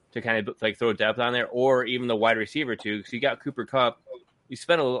 to kind of like throw depth on there, or even the wide receiver too. Because you got Cooper Kupp, you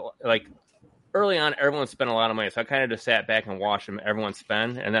spent early on, everyone spent a lot of money, so I kind of just sat back and watched everyone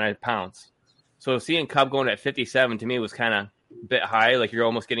spend, and then I pounced. So seeing Kupp going at 57 to me was kind of a bit high, like you're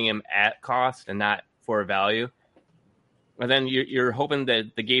almost getting him at cost and not for value. And then you're hoping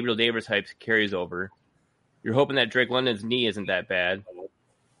that the Gabriel Davis hype carries over. You're hoping that Drake London's knee isn't that bad.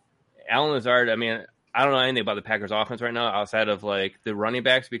 Allen Lazard, I mean, I don't know anything about the Packers offense right now outside of like the running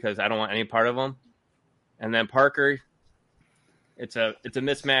backs because I don't want any part of them. And then Parker, it's a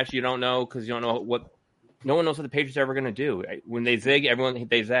mismatch. You don't know because you don't know no one knows what the Patriots are ever going to do. When they zig,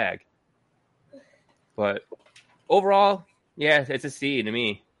 they zag. But overall, yeah, it's a C to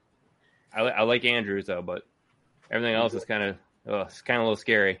me. I like Andrews though, but everything else is kind of a little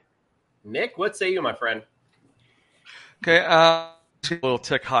scary. Nick, what say you, my friend? Okay, a little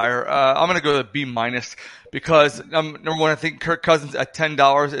tick higher. I'm going to go to B- because number one, I think Kirk Cousins at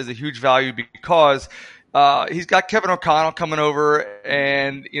 $10 is a huge value because he's got Kevin O'Connell coming over,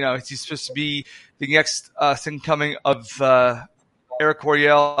 and he's supposed to be the next thing coming of Eric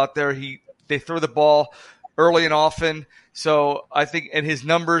Coryell out there. They throw the ball early and often, so I think in his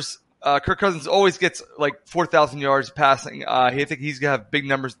numbers. Kirk Cousins always gets like 4,000 yards passing. I think he's going to have big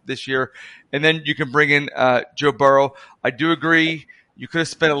numbers this year. And then you can bring in Joe Burrow. I do agree. You could have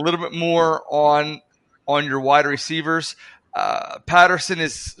spent a little bit more on your wide receivers. Patterson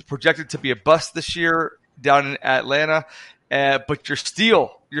is projected to be a bust this year down in Atlanta. But your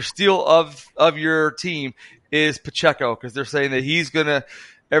steal of your team is Pacheco because they're saying that he's going to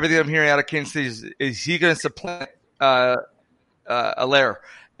 – everything I'm hearing out of Kansas City is he going to supplant Allaire.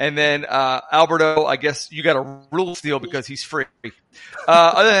 And then Alberto, I guess you got a real steal because he's free.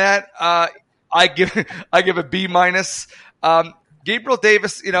 Other than that, I give a B-. Gabriel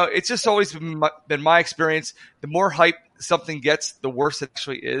Davis, it's just always been my experience. The more hype something gets, the worse it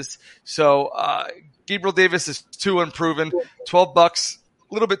actually is. So Gabriel Davis is too unproven. $12, a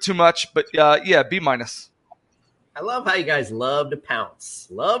little bit too much, but yeah, B-. I love how you guys love to pounce.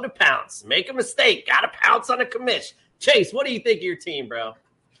 Make a mistake, got to pounce on a commish. Chase, what do you think of your team, bro?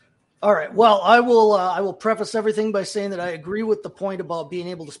 All right. Well, I will preface everything by saying that I agree with the point about being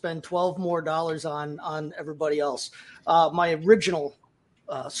able to spend $12 more on everybody else. My original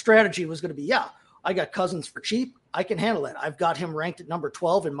strategy was going to be, I got Cousins for cheap. I can handle that. I've got him ranked at number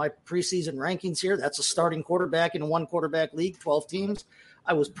 12 in my preseason rankings here. That's a starting quarterback in a 1-quarterback league, 12 teams.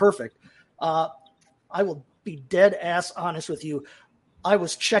 I was perfect. I will be dead ass honest with you. I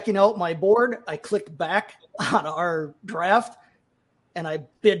was checking out my board. I clicked back on our draft. And I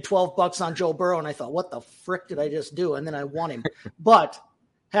bid $12 on Joe Burrow, and I thought, what the frick did I just do? And then I won him. But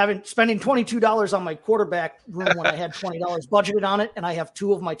spending $22 on my quarterback room when I had $20 budgeted on it, and I have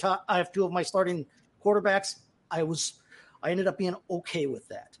two of my starting quarterbacks, I ended up being okay with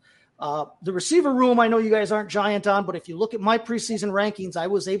that. The receiver room, I know you guys aren't giant on, but if you look at my preseason rankings, I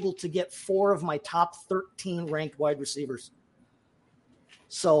was able to get 4 of my top 13 ranked wide receivers.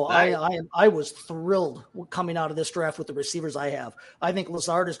 So I was thrilled coming out of this draft with the receivers I have. I think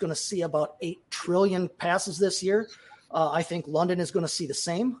Lazard is going to see about 8 trillion passes this year. I think London is going to see the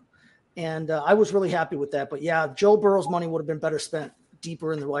same. And I was really happy with that. But, yeah, Joe Burrow's money would have been better spent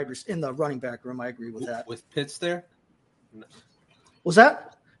deeper in the running back room. I agree with that. With Pitts there? Was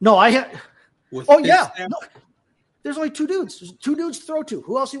that? No, I had – With Pitts yeah. There? No, there's only 2 dudes. There's 2 dudes to throw to.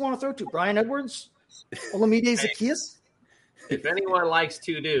 Who else do you want to throw to? Brian Edwards? Olamide Zaccheaus? If anyone likes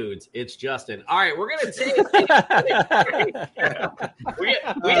 2 dudes, it's Justin. All right, we're gonna take.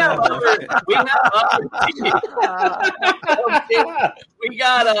 we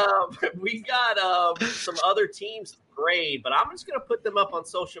got some other teams to grade, but I'm just gonna put them up on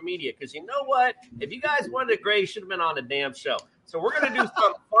social media because you know what? If you guys wanted to grade, you should have been on a damn show. So we're gonna do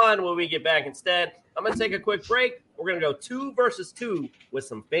something fun when we get back. Instead, I'm gonna take a quick break. We're gonna go 2 versus 2 with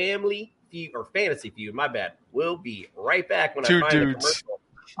some family. Or fantasy feud, my bad. We'll be right back when I find the commercial.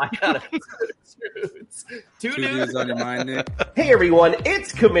 I got two dudes on your mind, Nick. Hey everyone,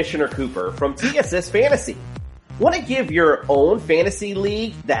 it's Commissioner Cooper from TSS Fantasy. Want to give your own fantasy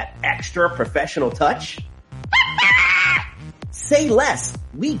league that extra professional touch? Say less,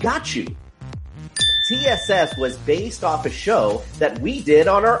 we got you. TSS was based off a show that we did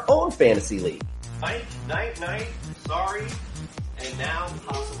on our own fantasy league. Night, sorry, and now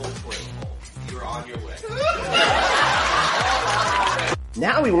possible twin. You're on your way.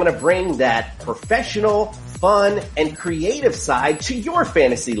 Now we want to bring that professional, fun, and creative side to your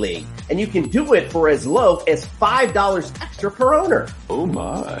fantasy league. And you can do it for as low as $5 extra per owner. Oh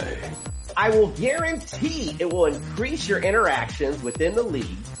my. I will guarantee it will increase your interactions within the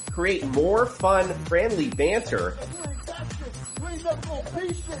league, create more fun, friendly banter,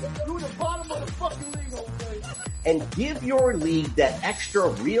 and give your league that extra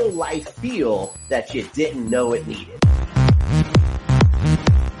real-life feel that you didn't know it needed.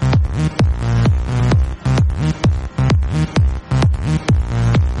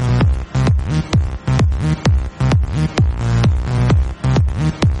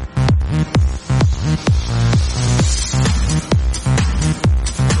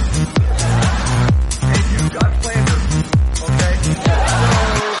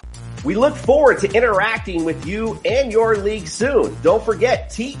 We look forward to interacting with you and your league soon. Don't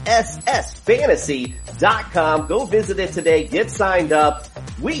forget TSSFantasy.com. Go visit it today. Get signed up.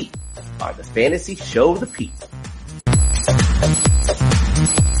 We are the fantasy show of the people.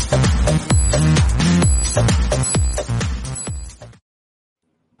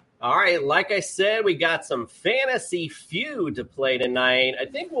 All right, like I said, we got some fantasy feud to play tonight. I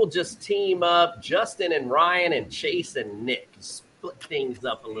think we'll just team up Justin and Ryan and Chase and Nick. Split things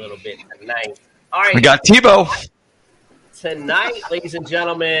up a little bit tonight. All right. We got Tebow. Tonight, ladies and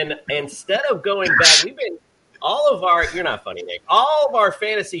gentlemen, instead of going back, you're not funny, Nick. All of our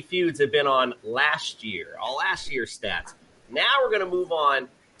fantasy feuds have been on last year, all last year's stats. Now we're going to move on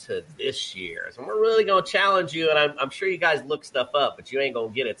to this year. So we're really going to challenge you, and I'm sure you guys look stuff up, but you ain't going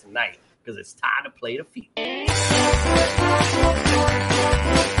to get it tonight because it's time to play the feud.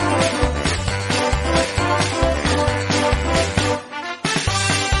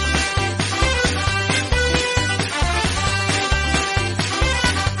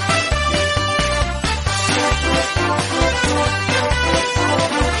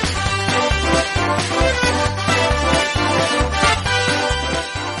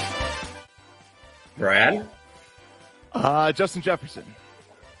 Brad? Justin Jefferson.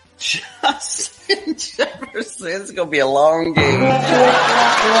 Justin Jefferson. It's going to be a long game.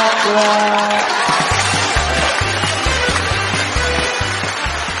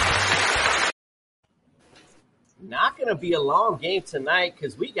 Not going to be a long game tonight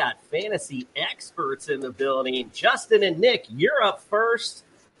because we got fantasy experts in the building. Justin and Nick, you're up first.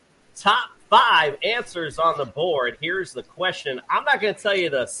 Top 5 answers on the board. Here's the question. I'm not going to tell you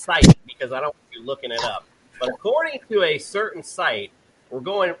the site because I don't want you looking it up. But according to a certain site, we're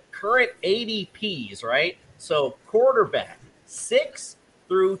going current ADPs, right? So quarterback, 6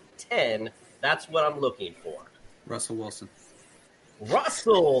 through 10, that's what I'm looking for. Russell Wilson.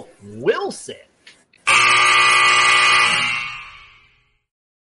 Russell Wilson.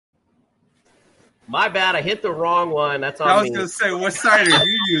 My bad, I hit the wrong one. That's on me. I was going to say, what side are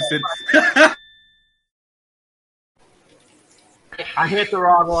you using? I hit the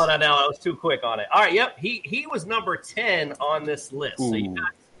wrong one. I know. I was too quick on it. All right, yep. He was number 10 on this list. Ooh. So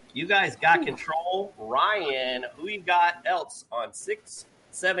you guys got control. Ryan, who you got else on 6,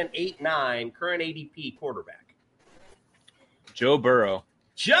 7, 8, 9, current ADP quarterback? Joe Burrow.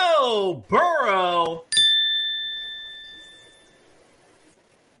 Joe Burrow.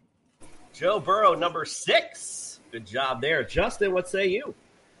 Joe Burrow, number 6. Good job there. Justin, what say you?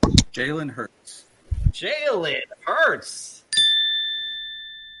 Jalen Hurts. Jalen Hurts.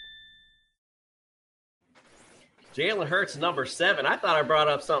 Jalen Hurts, number 7. I thought I brought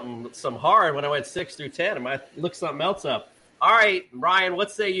up some hard when I went 6 through 10. I might look something else up. All right, Ryan, what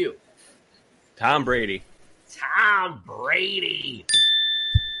say you? Tom Brady. Tom Brady.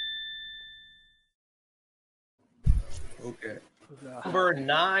 Okay. Number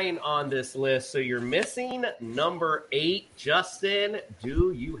 9 on this list. So you're missing number 8. Justin,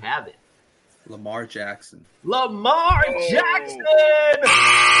 do you have it? Lamar Jackson. Lamar Jackson!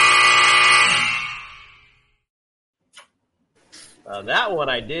 That one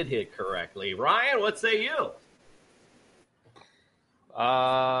I did hit correctly. Ryan, what say you?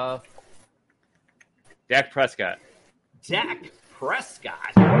 Dak Prescott. Dak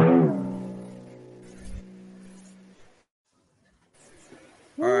Prescott.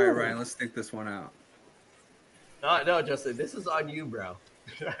 All right, Ryan, let's think this one out. No, Justin, this is on you, bro.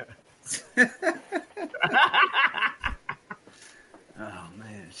 Oh,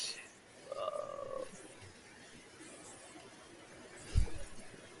 man. Shit.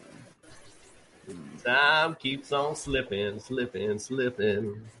 Time keeps on slipping.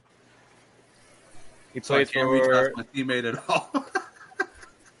 He plays I can't reach out to my teammate at all.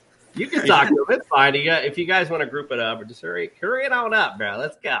 You can talk to him. It's fine. If you guys want to group it up, or just hurry it on up, bro.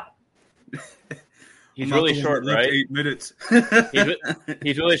 Let's go. He's really short, right? 8 minutes.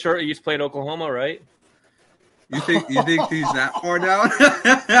 he's really short. He used to play at Oklahoma, right? You think he's that far down?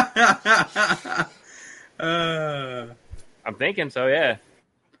 I'm thinking so. Yeah.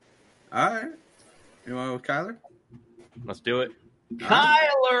 All right. You want to go with Kyler? Let's do it.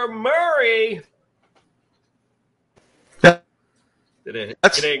 Kyler Murray. Did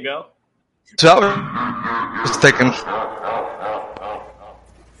it go? So I was thinking.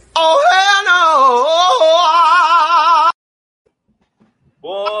 Oh, hell no!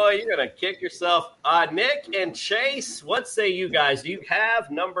 Boy, you're going to kick yourself. Nick and Chase, what say you guys? Do you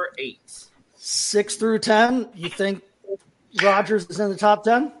have number 8? 6 through 10. You think Rodgers is in the top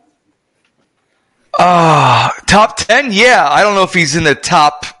 10? Top 10? Yeah. I don't know if he's in the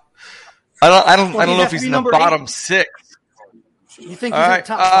top. I don't know if he's in the bottom 6. You think he's in the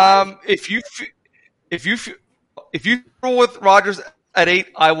top 5? If you roll with Rodgers at 8,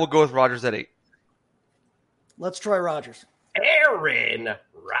 I will go with Rodgers at 8. Let's try Rodgers. Aaron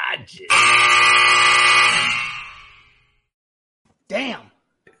Rodgers. Damn.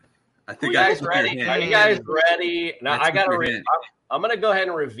 I think you guys ready? Are you guys ready? Now I gotta. I'm gonna go ahead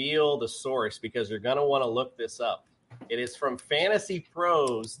and reveal the source because you're gonna want to look this up. It is from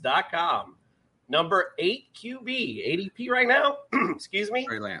FantasyPros.com. Number 8 QB, ADP right now. Excuse me.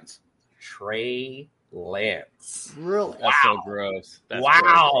 Trey Lance. Really? That's so gross. That's wow.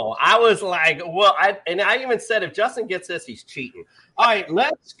 gross. I was like, well, I even said if Justin gets this, he's cheating. All right,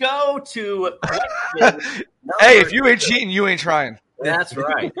 let's go to Hey, if you ain't cheating, you ain't trying. That's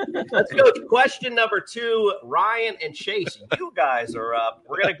right. Let's go to question number 2. Ryan and Chase, you guys are up.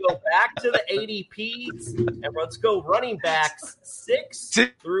 We're going to go back to the ADPs, and let's go running backs 6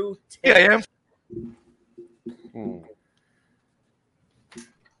 through 10. Yeah, I am.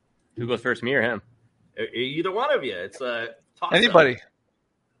 Who goes first, me or him? Either one of you. It's a toss-up. Anybody.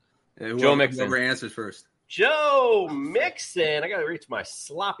 Joe Mixon. Whoever answers first. Joe Mixon. I got to reach my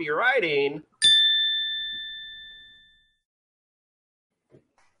sloppy writing.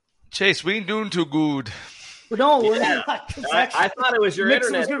 Chase, we ain't doing too good. No, we're Yeah. not. I thought it was your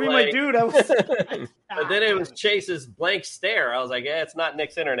Mixon internet. was going to be my dude. I was. But then it was Chase's blank stare. I was like, it's not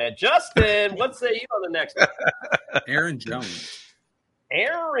Nick's internet. Justin, what say you on the next one? Aaron Jones.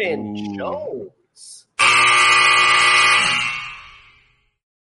 Aaron Jones.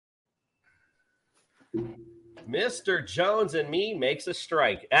 Mr. Jones and me makes a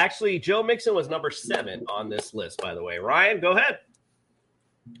strike. Actually, Joe Mixon was number 7 on this list, by the way. Ryan, go ahead.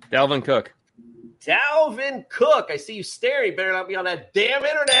 Dalvin Cook. Dalvin Cook. I see you staring. You better not be on that damn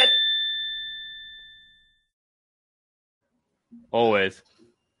internet. Always.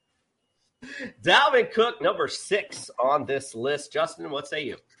 Dalvin Cook, number 6 on this list. Justin, what say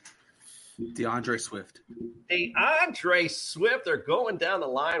you? DeAndre Swift. DeAndre Swift. They're going down the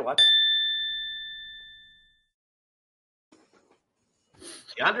line. What?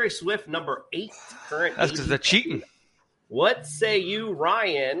 DeAndre Swift, number 8. Current. That's because they're cheating. What say you,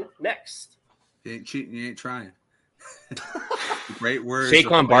 Ryan, next? You ain't cheating, you ain't trying. Great words.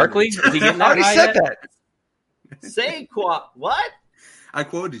 Saquon Barkley? Is he getting that? I already said that. Saquon, what? I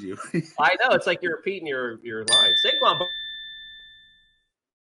quoted you. I know. It's like you're repeating your line.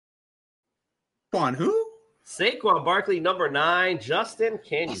 Saquon who? Saquon Barkley, number 9. Justin,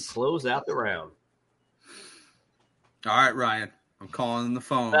 can you close out the round? All right, Ryan. I'm calling the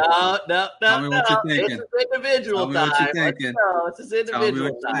phone. No. Tell me what you're thinking. This is individual time. This is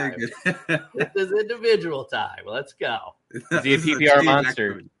individual time. This is individual time. Let's go. Is he a PPR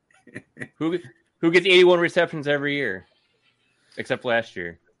monster? Who gets 81 receptions every year? Except last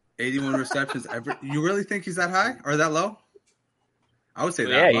year. 81 receptions every. You really think he's that high or that low? I would say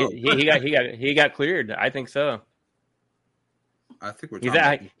that low. he got cleared. I think so. I think we're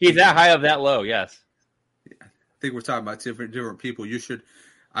he's that high of that low. Yes. I think we're talking about different people. You should.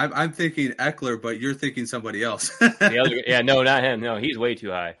 I'm thinking Eckler, but you're thinking somebody else. No, not him. No, he's way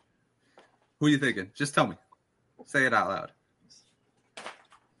too high. Who are you thinking? Just tell me. Say it out loud.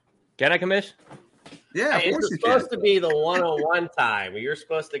 Can I commish? Yeah, of course it's supposed to be the 101 time. You're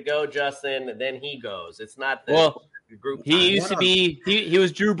supposed to go, Justin, and then he goes. It's not the group. He used to be. He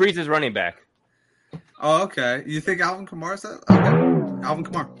was Drew Brees' running back. Oh, okay. You think Alvin Kamara's that? Okay, Alvin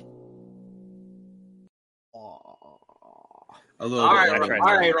Kamara. All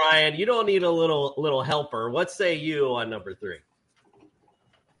right, Ryan. You don't need a little helper. What say you on number 3?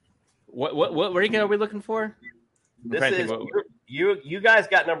 What ranking are we looking for? This is you guys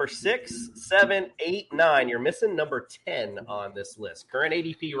got number 6, 7, 8, 9. You're missing number 10 on this list. Current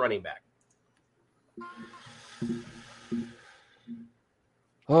ADP running back.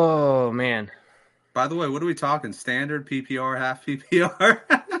 Oh man. By the way, what are we talking? Standard PPR, half PPR?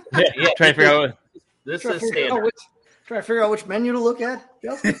 Trying to figure out. This Try is to figure out standard. try to figure out which menu to look at.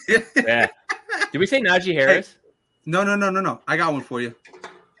 Yep. Yeah. Did we say Najee Harris? No. I got one for you.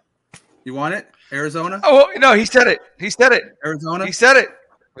 You want it? Arizona? Oh no, he said it. Arizona? He said it.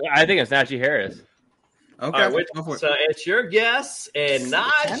 I think it's Najee Harris. Okay. All right, go for it. so it's your guess, and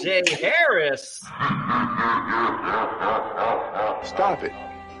Najee Harris. Stop it.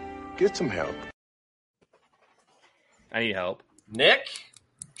 Get some help. I need help. Nick,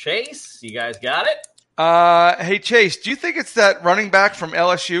 Chase, you guys got it? Hey Chase, do you think it's that running back from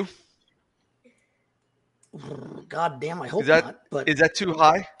LSU? God damn, I hope Is that not. But is that too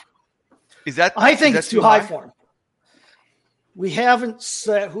high? I think is it's that too high for him. We haven't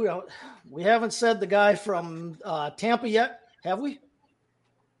said we haven't said the guy from Tampa yet, have we?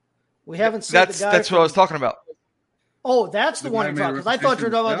 We haven't said the guy. That's what I was talking about. Oh, that's the one you're talking. Because I thought you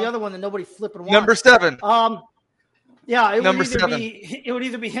were talking about the other one that nobody flipping wanted. Number 7. Yeah, it Number would either 7. it would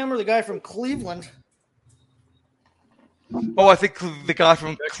either be him or the guy from Cleveland. Oh, I think the guy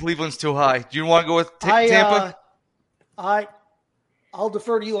from Cleveland's too high. Do you want to go with Tampa? I'll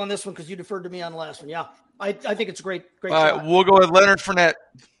defer to you on this one because you deferred to me on the last one. Yeah, I think it's a great All shot. right, we'll go with Leonard Fournette.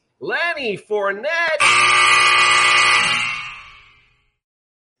 Lenny Fournette.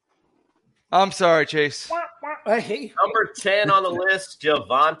 I'm sorry, Chase. Hey. Number 10 on the list,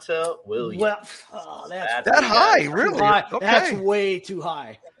 Javonte Williams. Well, that's that high, really? High. Okay. That's way too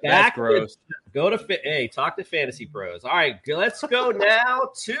high. Back gross. Talk to Fantasy Pros. All right, let's go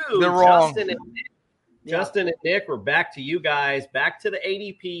now to They're wrong. Justin and Nick. Justin and Nick, we're back to you guys. Back to the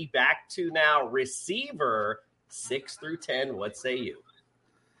ADP. Back to now receiver 6 through 10. What say you?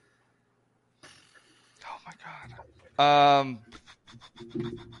 Oh my God.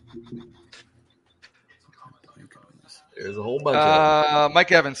 There's a whole bunch of them.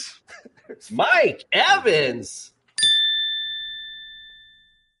 Mike Evans. Mike Evans.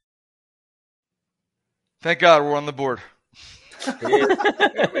 Thank God we're on the board. There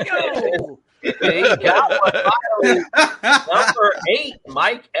we go. He got one. Number 8,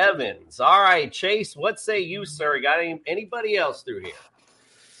 Mike Evans. All right, Chase, what say you, sir? Got anybody else through here?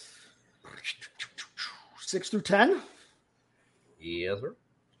 6 through 10? Yes, sir.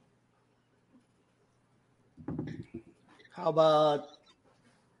 How about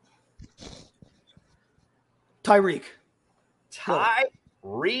Tyreek?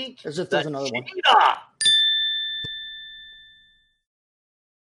 Tyreek. As if there's another one.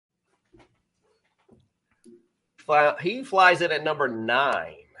 He flies in at number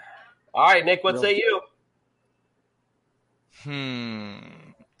 9. All right, Nick, what say you?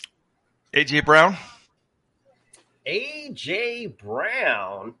 A.J. Brown. A.J.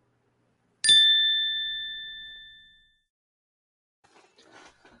 Brown.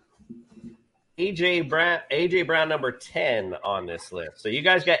 A.J. Brown, number 10 on this list. So you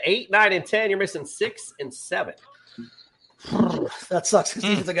guys got 8, 9, and 10. You're missing 6 and 7. That sucks because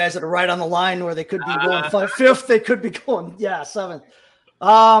these are the guys that are right on the line where they could be going 5th. They could be going 7th.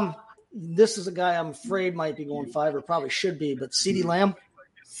 This is a guy I'm afraid might be going 5 or probably should be, but CeeDee Lamb.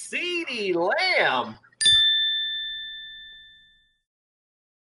 CeeDee Lamb.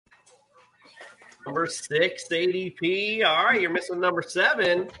 Number 6 ADP. All right, you're missing number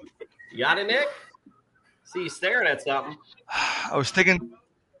 7. You got it, Nick? See you staring at something. I was thinking.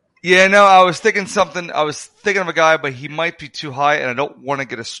 Yeah, no, I was thinking something. I was thinking of a guy, but he might be too high, and I don't want to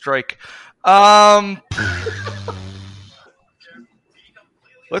get a strike. Let's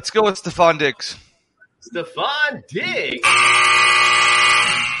go with Stephon Diggs. Stephon Diggs.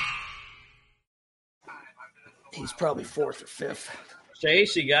 He's probably 4th or 5th.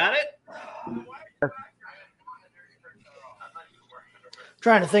 Chase, you got it?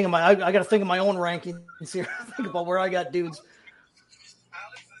 Trying to think of I got to think of my own rankings here. Think about where I got dudes.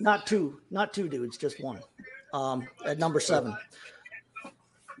 Not two dudes, just one. At number 7.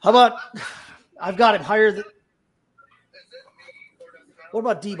 How about I've got him higher than. What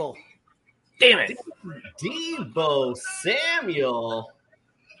about Debo? Damn it, Debo Samuel.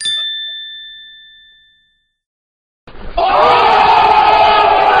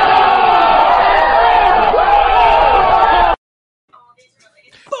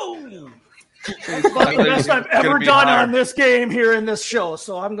 Boom! It's about the best I've ever done on this game here in this show,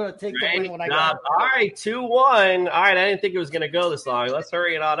 so I'm going to take the win when I got it. All right, 2-1. All right, I didn't think it was going to go this long. Let's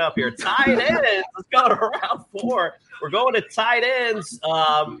hurry it on up here. Tight ends. Let's go to round 4. We're going to tight ends.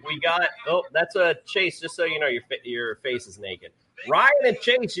 We got that's a Chase. Just so you know, your face is naked. Ryan and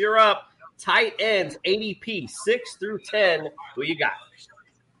Chase, you're up. Tight ends, ADP 6 through 10. Who you got?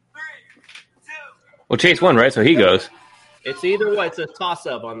 Well, Chase won, right? So he goes. It's either way. It's a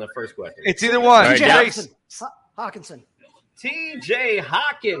toss-up on the first question. It's either one. TJ Hawkinson. TJ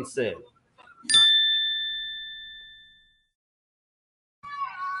Hawkinson.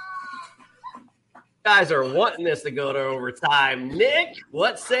 Guys are wanting this to go to overtime. Nick,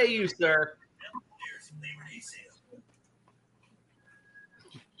 what say you, sir?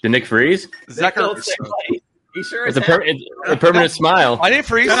 Did Nick freeze? Zach Ertz. He sure It's is a permanent smile. I didn't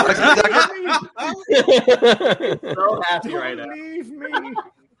freeze. I said Zach Ertz. so happy right now. Leave me.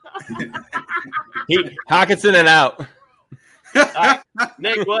 Hawkinson and out. All right.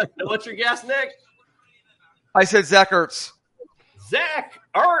 Nick, what's your guess, Nick? I said Zach Ertz. Zach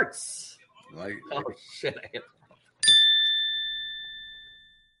Ertz. Like, oh shit!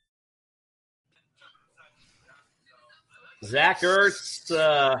 Zach Ertz.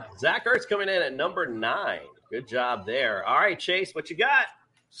 Zach Ertz coming in at number 9. Good job there. All right, Chase, what you got?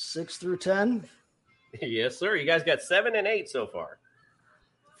 6 through 10. Yes, sir. You guys got 7 and 8 so far.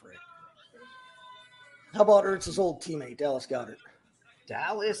 How about Ertz's old teammate, Dallas Goedert?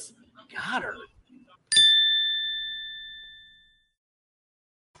 Dallas Goedert.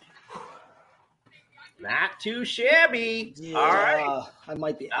 Not too shabby. Yeah, all right. I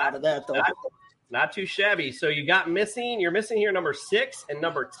might be out of that, though. Not too shabby. So you got you're missing here number 6 and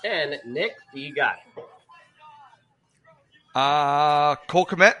number 10. Nick, you got it. Cole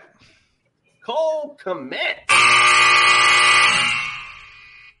Kmet. Cole Kmet.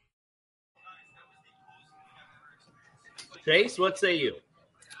 Chase, what say you?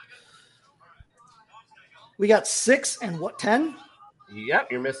 We got 6 and what, 10?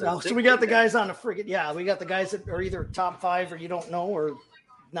 Yep, you're missing. So we got the guys on the frigate. Yeah, we got the guys that are either top 5 or you don't know, or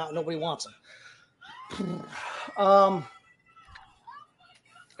not. Nobody wants them. I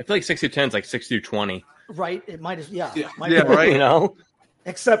feel like 6 through 10 is like 6 through 20. Right. It might as right. You know,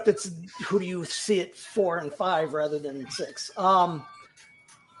 except it's who do you see it 4 and 5 rather than 6? Because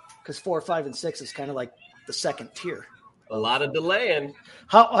 4, 5, and 6 is kind of like the second tier. A lot of delaying.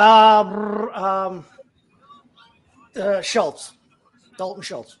 Schultz. Dalton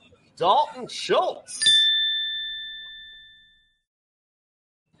Schultz. Dalton Schultz.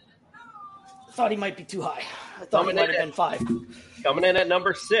 I thought he might be too high. I thought he might have been 5. Coming in at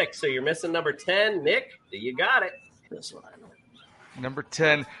number 6, so you're missing number 10. Nick, you got it. This one I know. Number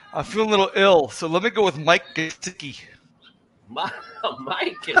 10. I'm feeling a little ill, so let me go with Mike Gesicki. Mike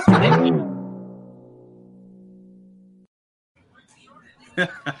Gesicki.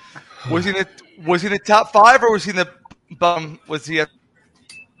 Was he in the top 5 or was he in the bottom? Was he at?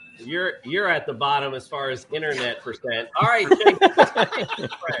 You're at the bottom as far as internet percent. All right,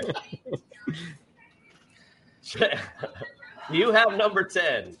 Jake. You have number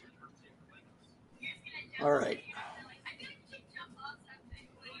 10. All right.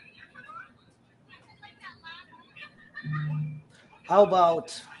 How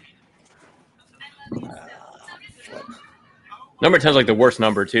about number 10 is like the worst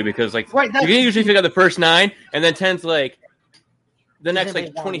number too, because like you can usually figure out the first 9, and then 10's like the next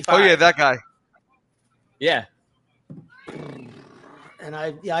like 25. Oh yeah, that guy. Yeah. And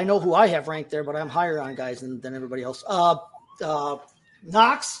I know who I have ranked there, but I'm higher on guys than everybody else.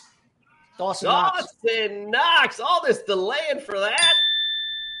 Knox. Dawson Knox. All this delaying for that.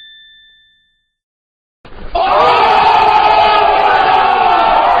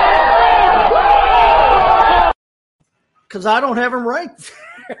 Because I don't have him ranked.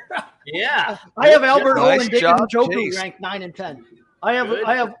 Yeah. I have Albert Nice Owen, Dick, job, and Njoku Chase. ranked 9 and 10. I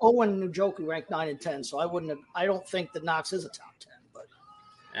have Owen and Njoku ranked 9 and 10, so I don't think that Knox is a top 10.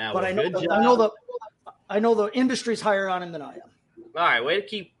 But I know the industry's higher on him than I am. All right, way to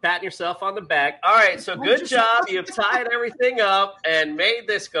keep patting yourself on the back. All right, so good job. You've tied everything up and made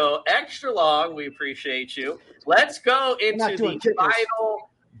this go extra long. We appreciate you. Let's go into the final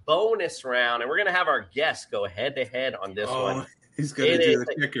bonus round, and we're going to have our guests go head-to-head on this one. He's going to do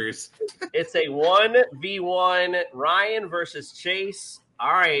the kickers. It's a 1v1, Ryan versus Chase.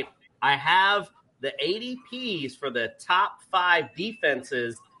 All right, I have the ADPs for the top 5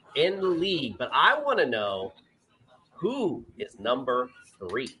 defenses in the league, but I want to know who is number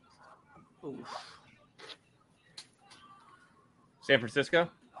 3. San Francisco?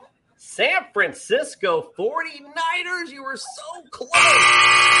 San Francisco 49ers. You were so close.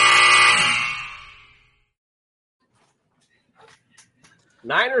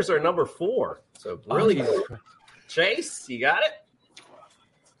 Niners are number 4. So really good. Chase, you got it?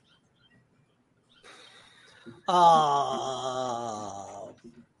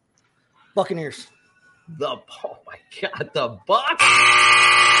 Buccaneers. Oh my God, the Bucs.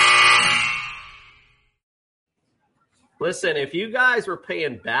 Listen, if you guys were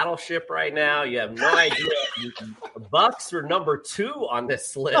paying Battleship right now, you have no idea. Bucs are number 2 on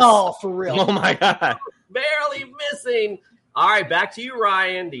this list. Oh, for real. Oh my God. Barely missing. All right, back to you,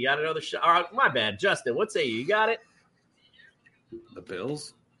 Ryan. Do you got another shot? All right, my bad. Justin, what say you? You got it? The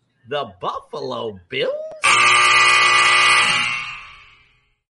Bills? the Buffalo Bills.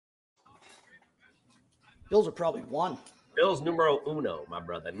 Bills are probably 1. Bills numero uno, my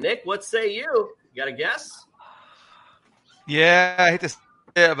brother. Nick, what say you? You got a guess? Yeah, I hate to say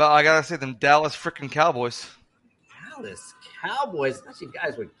it, but I gotta say them Dallas freaking Cowboys. Dallas Cowboys. That's you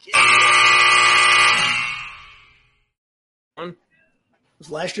guys would get. It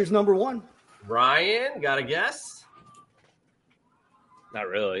was last year's number 1. Ryan, got a guess? Not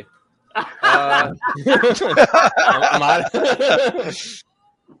really. I'm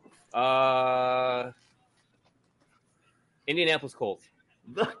out. Indianapolis Colts.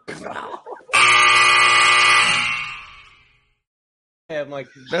 That's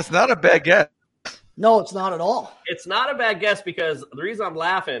not a bad guess. No, it's not at all. It's not a bad guess because the reason I'm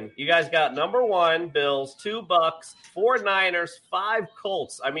laughing, you guys got number 1 Bills, 2 Bucks, 4 Niners, 5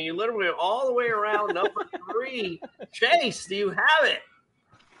 Colts. I mean, you literally went all the way around number 3. Chase, do you have it?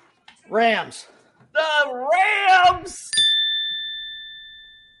 Rams. The Rams.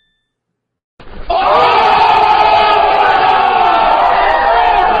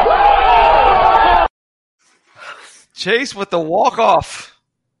 Chase with the walk-off.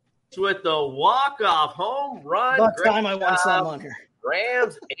 With the walk-off home run. About time I won some on here.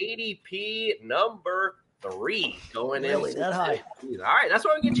 Rams ADP number 3 going in. Really, that high? All right, that's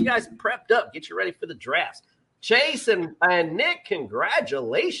why we get you guys prepped up, get you ready for the drafts. Chase and Nick,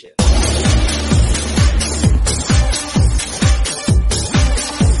 congratulations.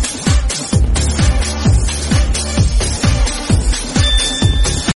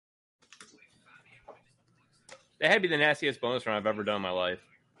 That had to be the nastiest bonus run I've ever done in my life.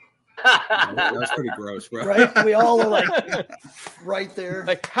 That's pretty gross, bro. Right? We all were like right there.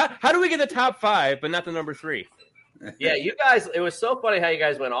 Like, how do we get the top 5, but not the number 3? Yeah, you guys, it was so funny how you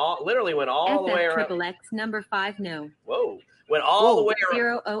guys went all the way around. Triple X number 5, no. Whoa. Went all the way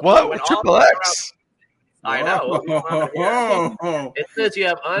around. 0 What? With Triple X? I know. Whoa. It says you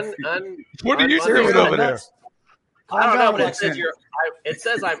have What are you doing over there? I don't know, but it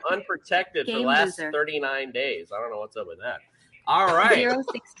says I'm unprotected for the last loser. 39 days. I don't know what's up with that. All right.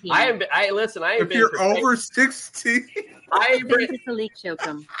 016. I ain't If been you're protected. over 16, Fantasy League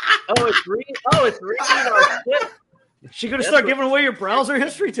Showcom. Oh, it's reading our shit. She gonna start giving away your browser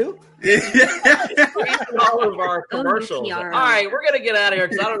history too? All of our commercials. All right, we're gonna get out of here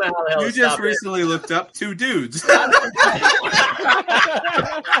because I don't know how the hell you to just stop recently looked up 2 dudes. Listen,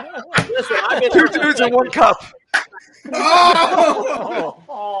 I've been 2 dudes in 1 cup.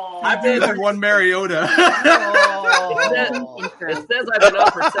 I've been like 1 Mariota. It says I've been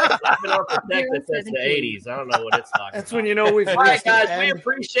unprotected since the 80s. I don't know what it's talking That's about. when you know we've All right, reached the guys, we end.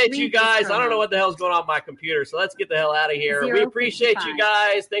 appreciate you guys. I don't know what the hell's going on with my computer, so let's get the hell out of here. We appreciate you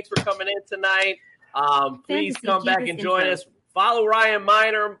guys. Thanks for coming in tonight. Please Fantasy come back Jesus and join info. us. Follow Ryan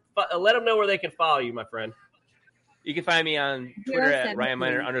Miner. Let them know where they can follow you, my friend. You can find me on Twitter at 017.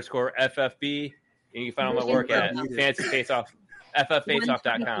 RyanMiner_FFB. And you can find all my work at Fantasy Faceoff,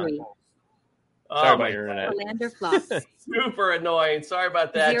 FFFaceoff.com. Sorry about your internet. Orlando Flops. Super annoying. Sorry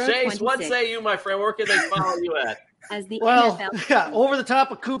about that. 026. Chase, what say you, my friend? Where can they follow you at? As the Well, NFL. yeah, over the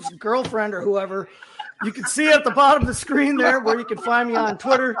top of Coop's girlfriend or whoever. You can see at the bottom of the screen there where you can find me on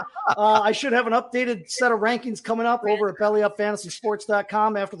Twitter. I should have an updated set of rankings coming up over at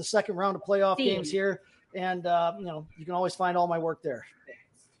bellyupfantasysports.com after the second round of playoff games here. And, you can always find all my work there.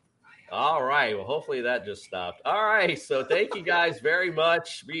 All right. Well, hopefully that just stopped. All right. So thank you guys very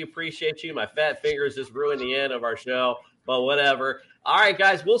much. We appreciate you. My fat fingers just ruined the end of our show, but whatever. All right,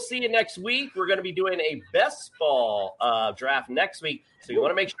 guys. We'll see you next week. We're going to be doing a best ball draft next week. So you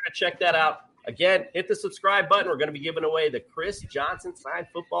want to make sure to check that out. Again, hit the subscribe button. We're going to be giving away the Chris Johnson signed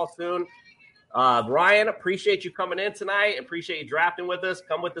football soon. Ryan, appreciate you coming in tonight. Appreciate you drafting with us.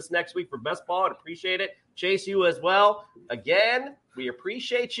 Come with us next week for best ball. I'd appreciate it. Chase, you as well. Again, we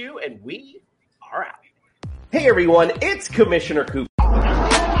appreciate you, and we are out. Hey, everyone. It's Commissioner Cooper. We're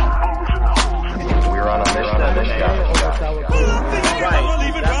on a mission. Right.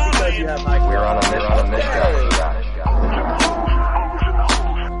 That's because you have Mike. We're on a mission. We're on a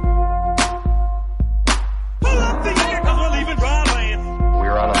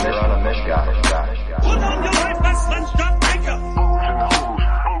mission, guys. Put on your life vest and stop breaker.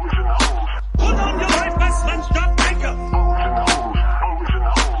 Put on your life vest and stop breaker.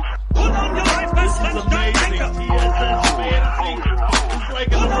 Put on your life vest and stop breaker.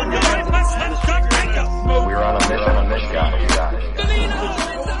 Put on your life vest and stop breaker. We're on a mission, guys.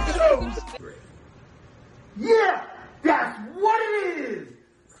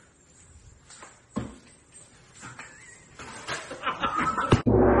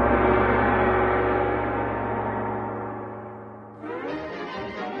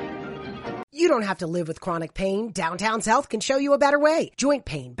 don't have to live with chronic pain. Downtown's Health can show you a better way. Joint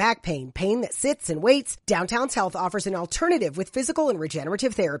pain, back pain, pain that sits and waits. Downtown's Health offers an alternative with physical and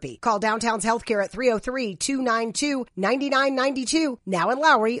regenerative therapy. Call Downtown's Healthcare at 303-292-9992, now in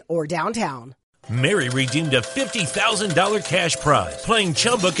Lowry or downtown. Mary redeemed a $50,000 cash prize playing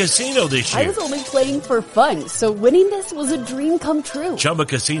Chumba Casino this year. I was only playing for fun, so winning this was a dream come true. Chumba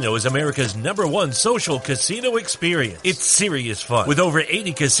Casino is America's #1 social casino experience. It's serious fun. With over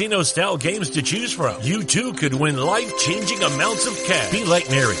 80 casino-style games to choose from, you too could win life-changing amounts of cash. Be like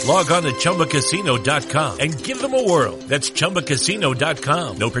Mary. Log on to ChumbaCasino.com and give them a whirl. That's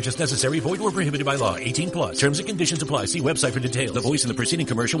ChumbaCasino.com. No purchase necessary. Void or prohibited by law. 18+. Terms and conditions apply. See website for details. The voice in the preceding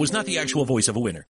commercial was not the actual voice of a winner.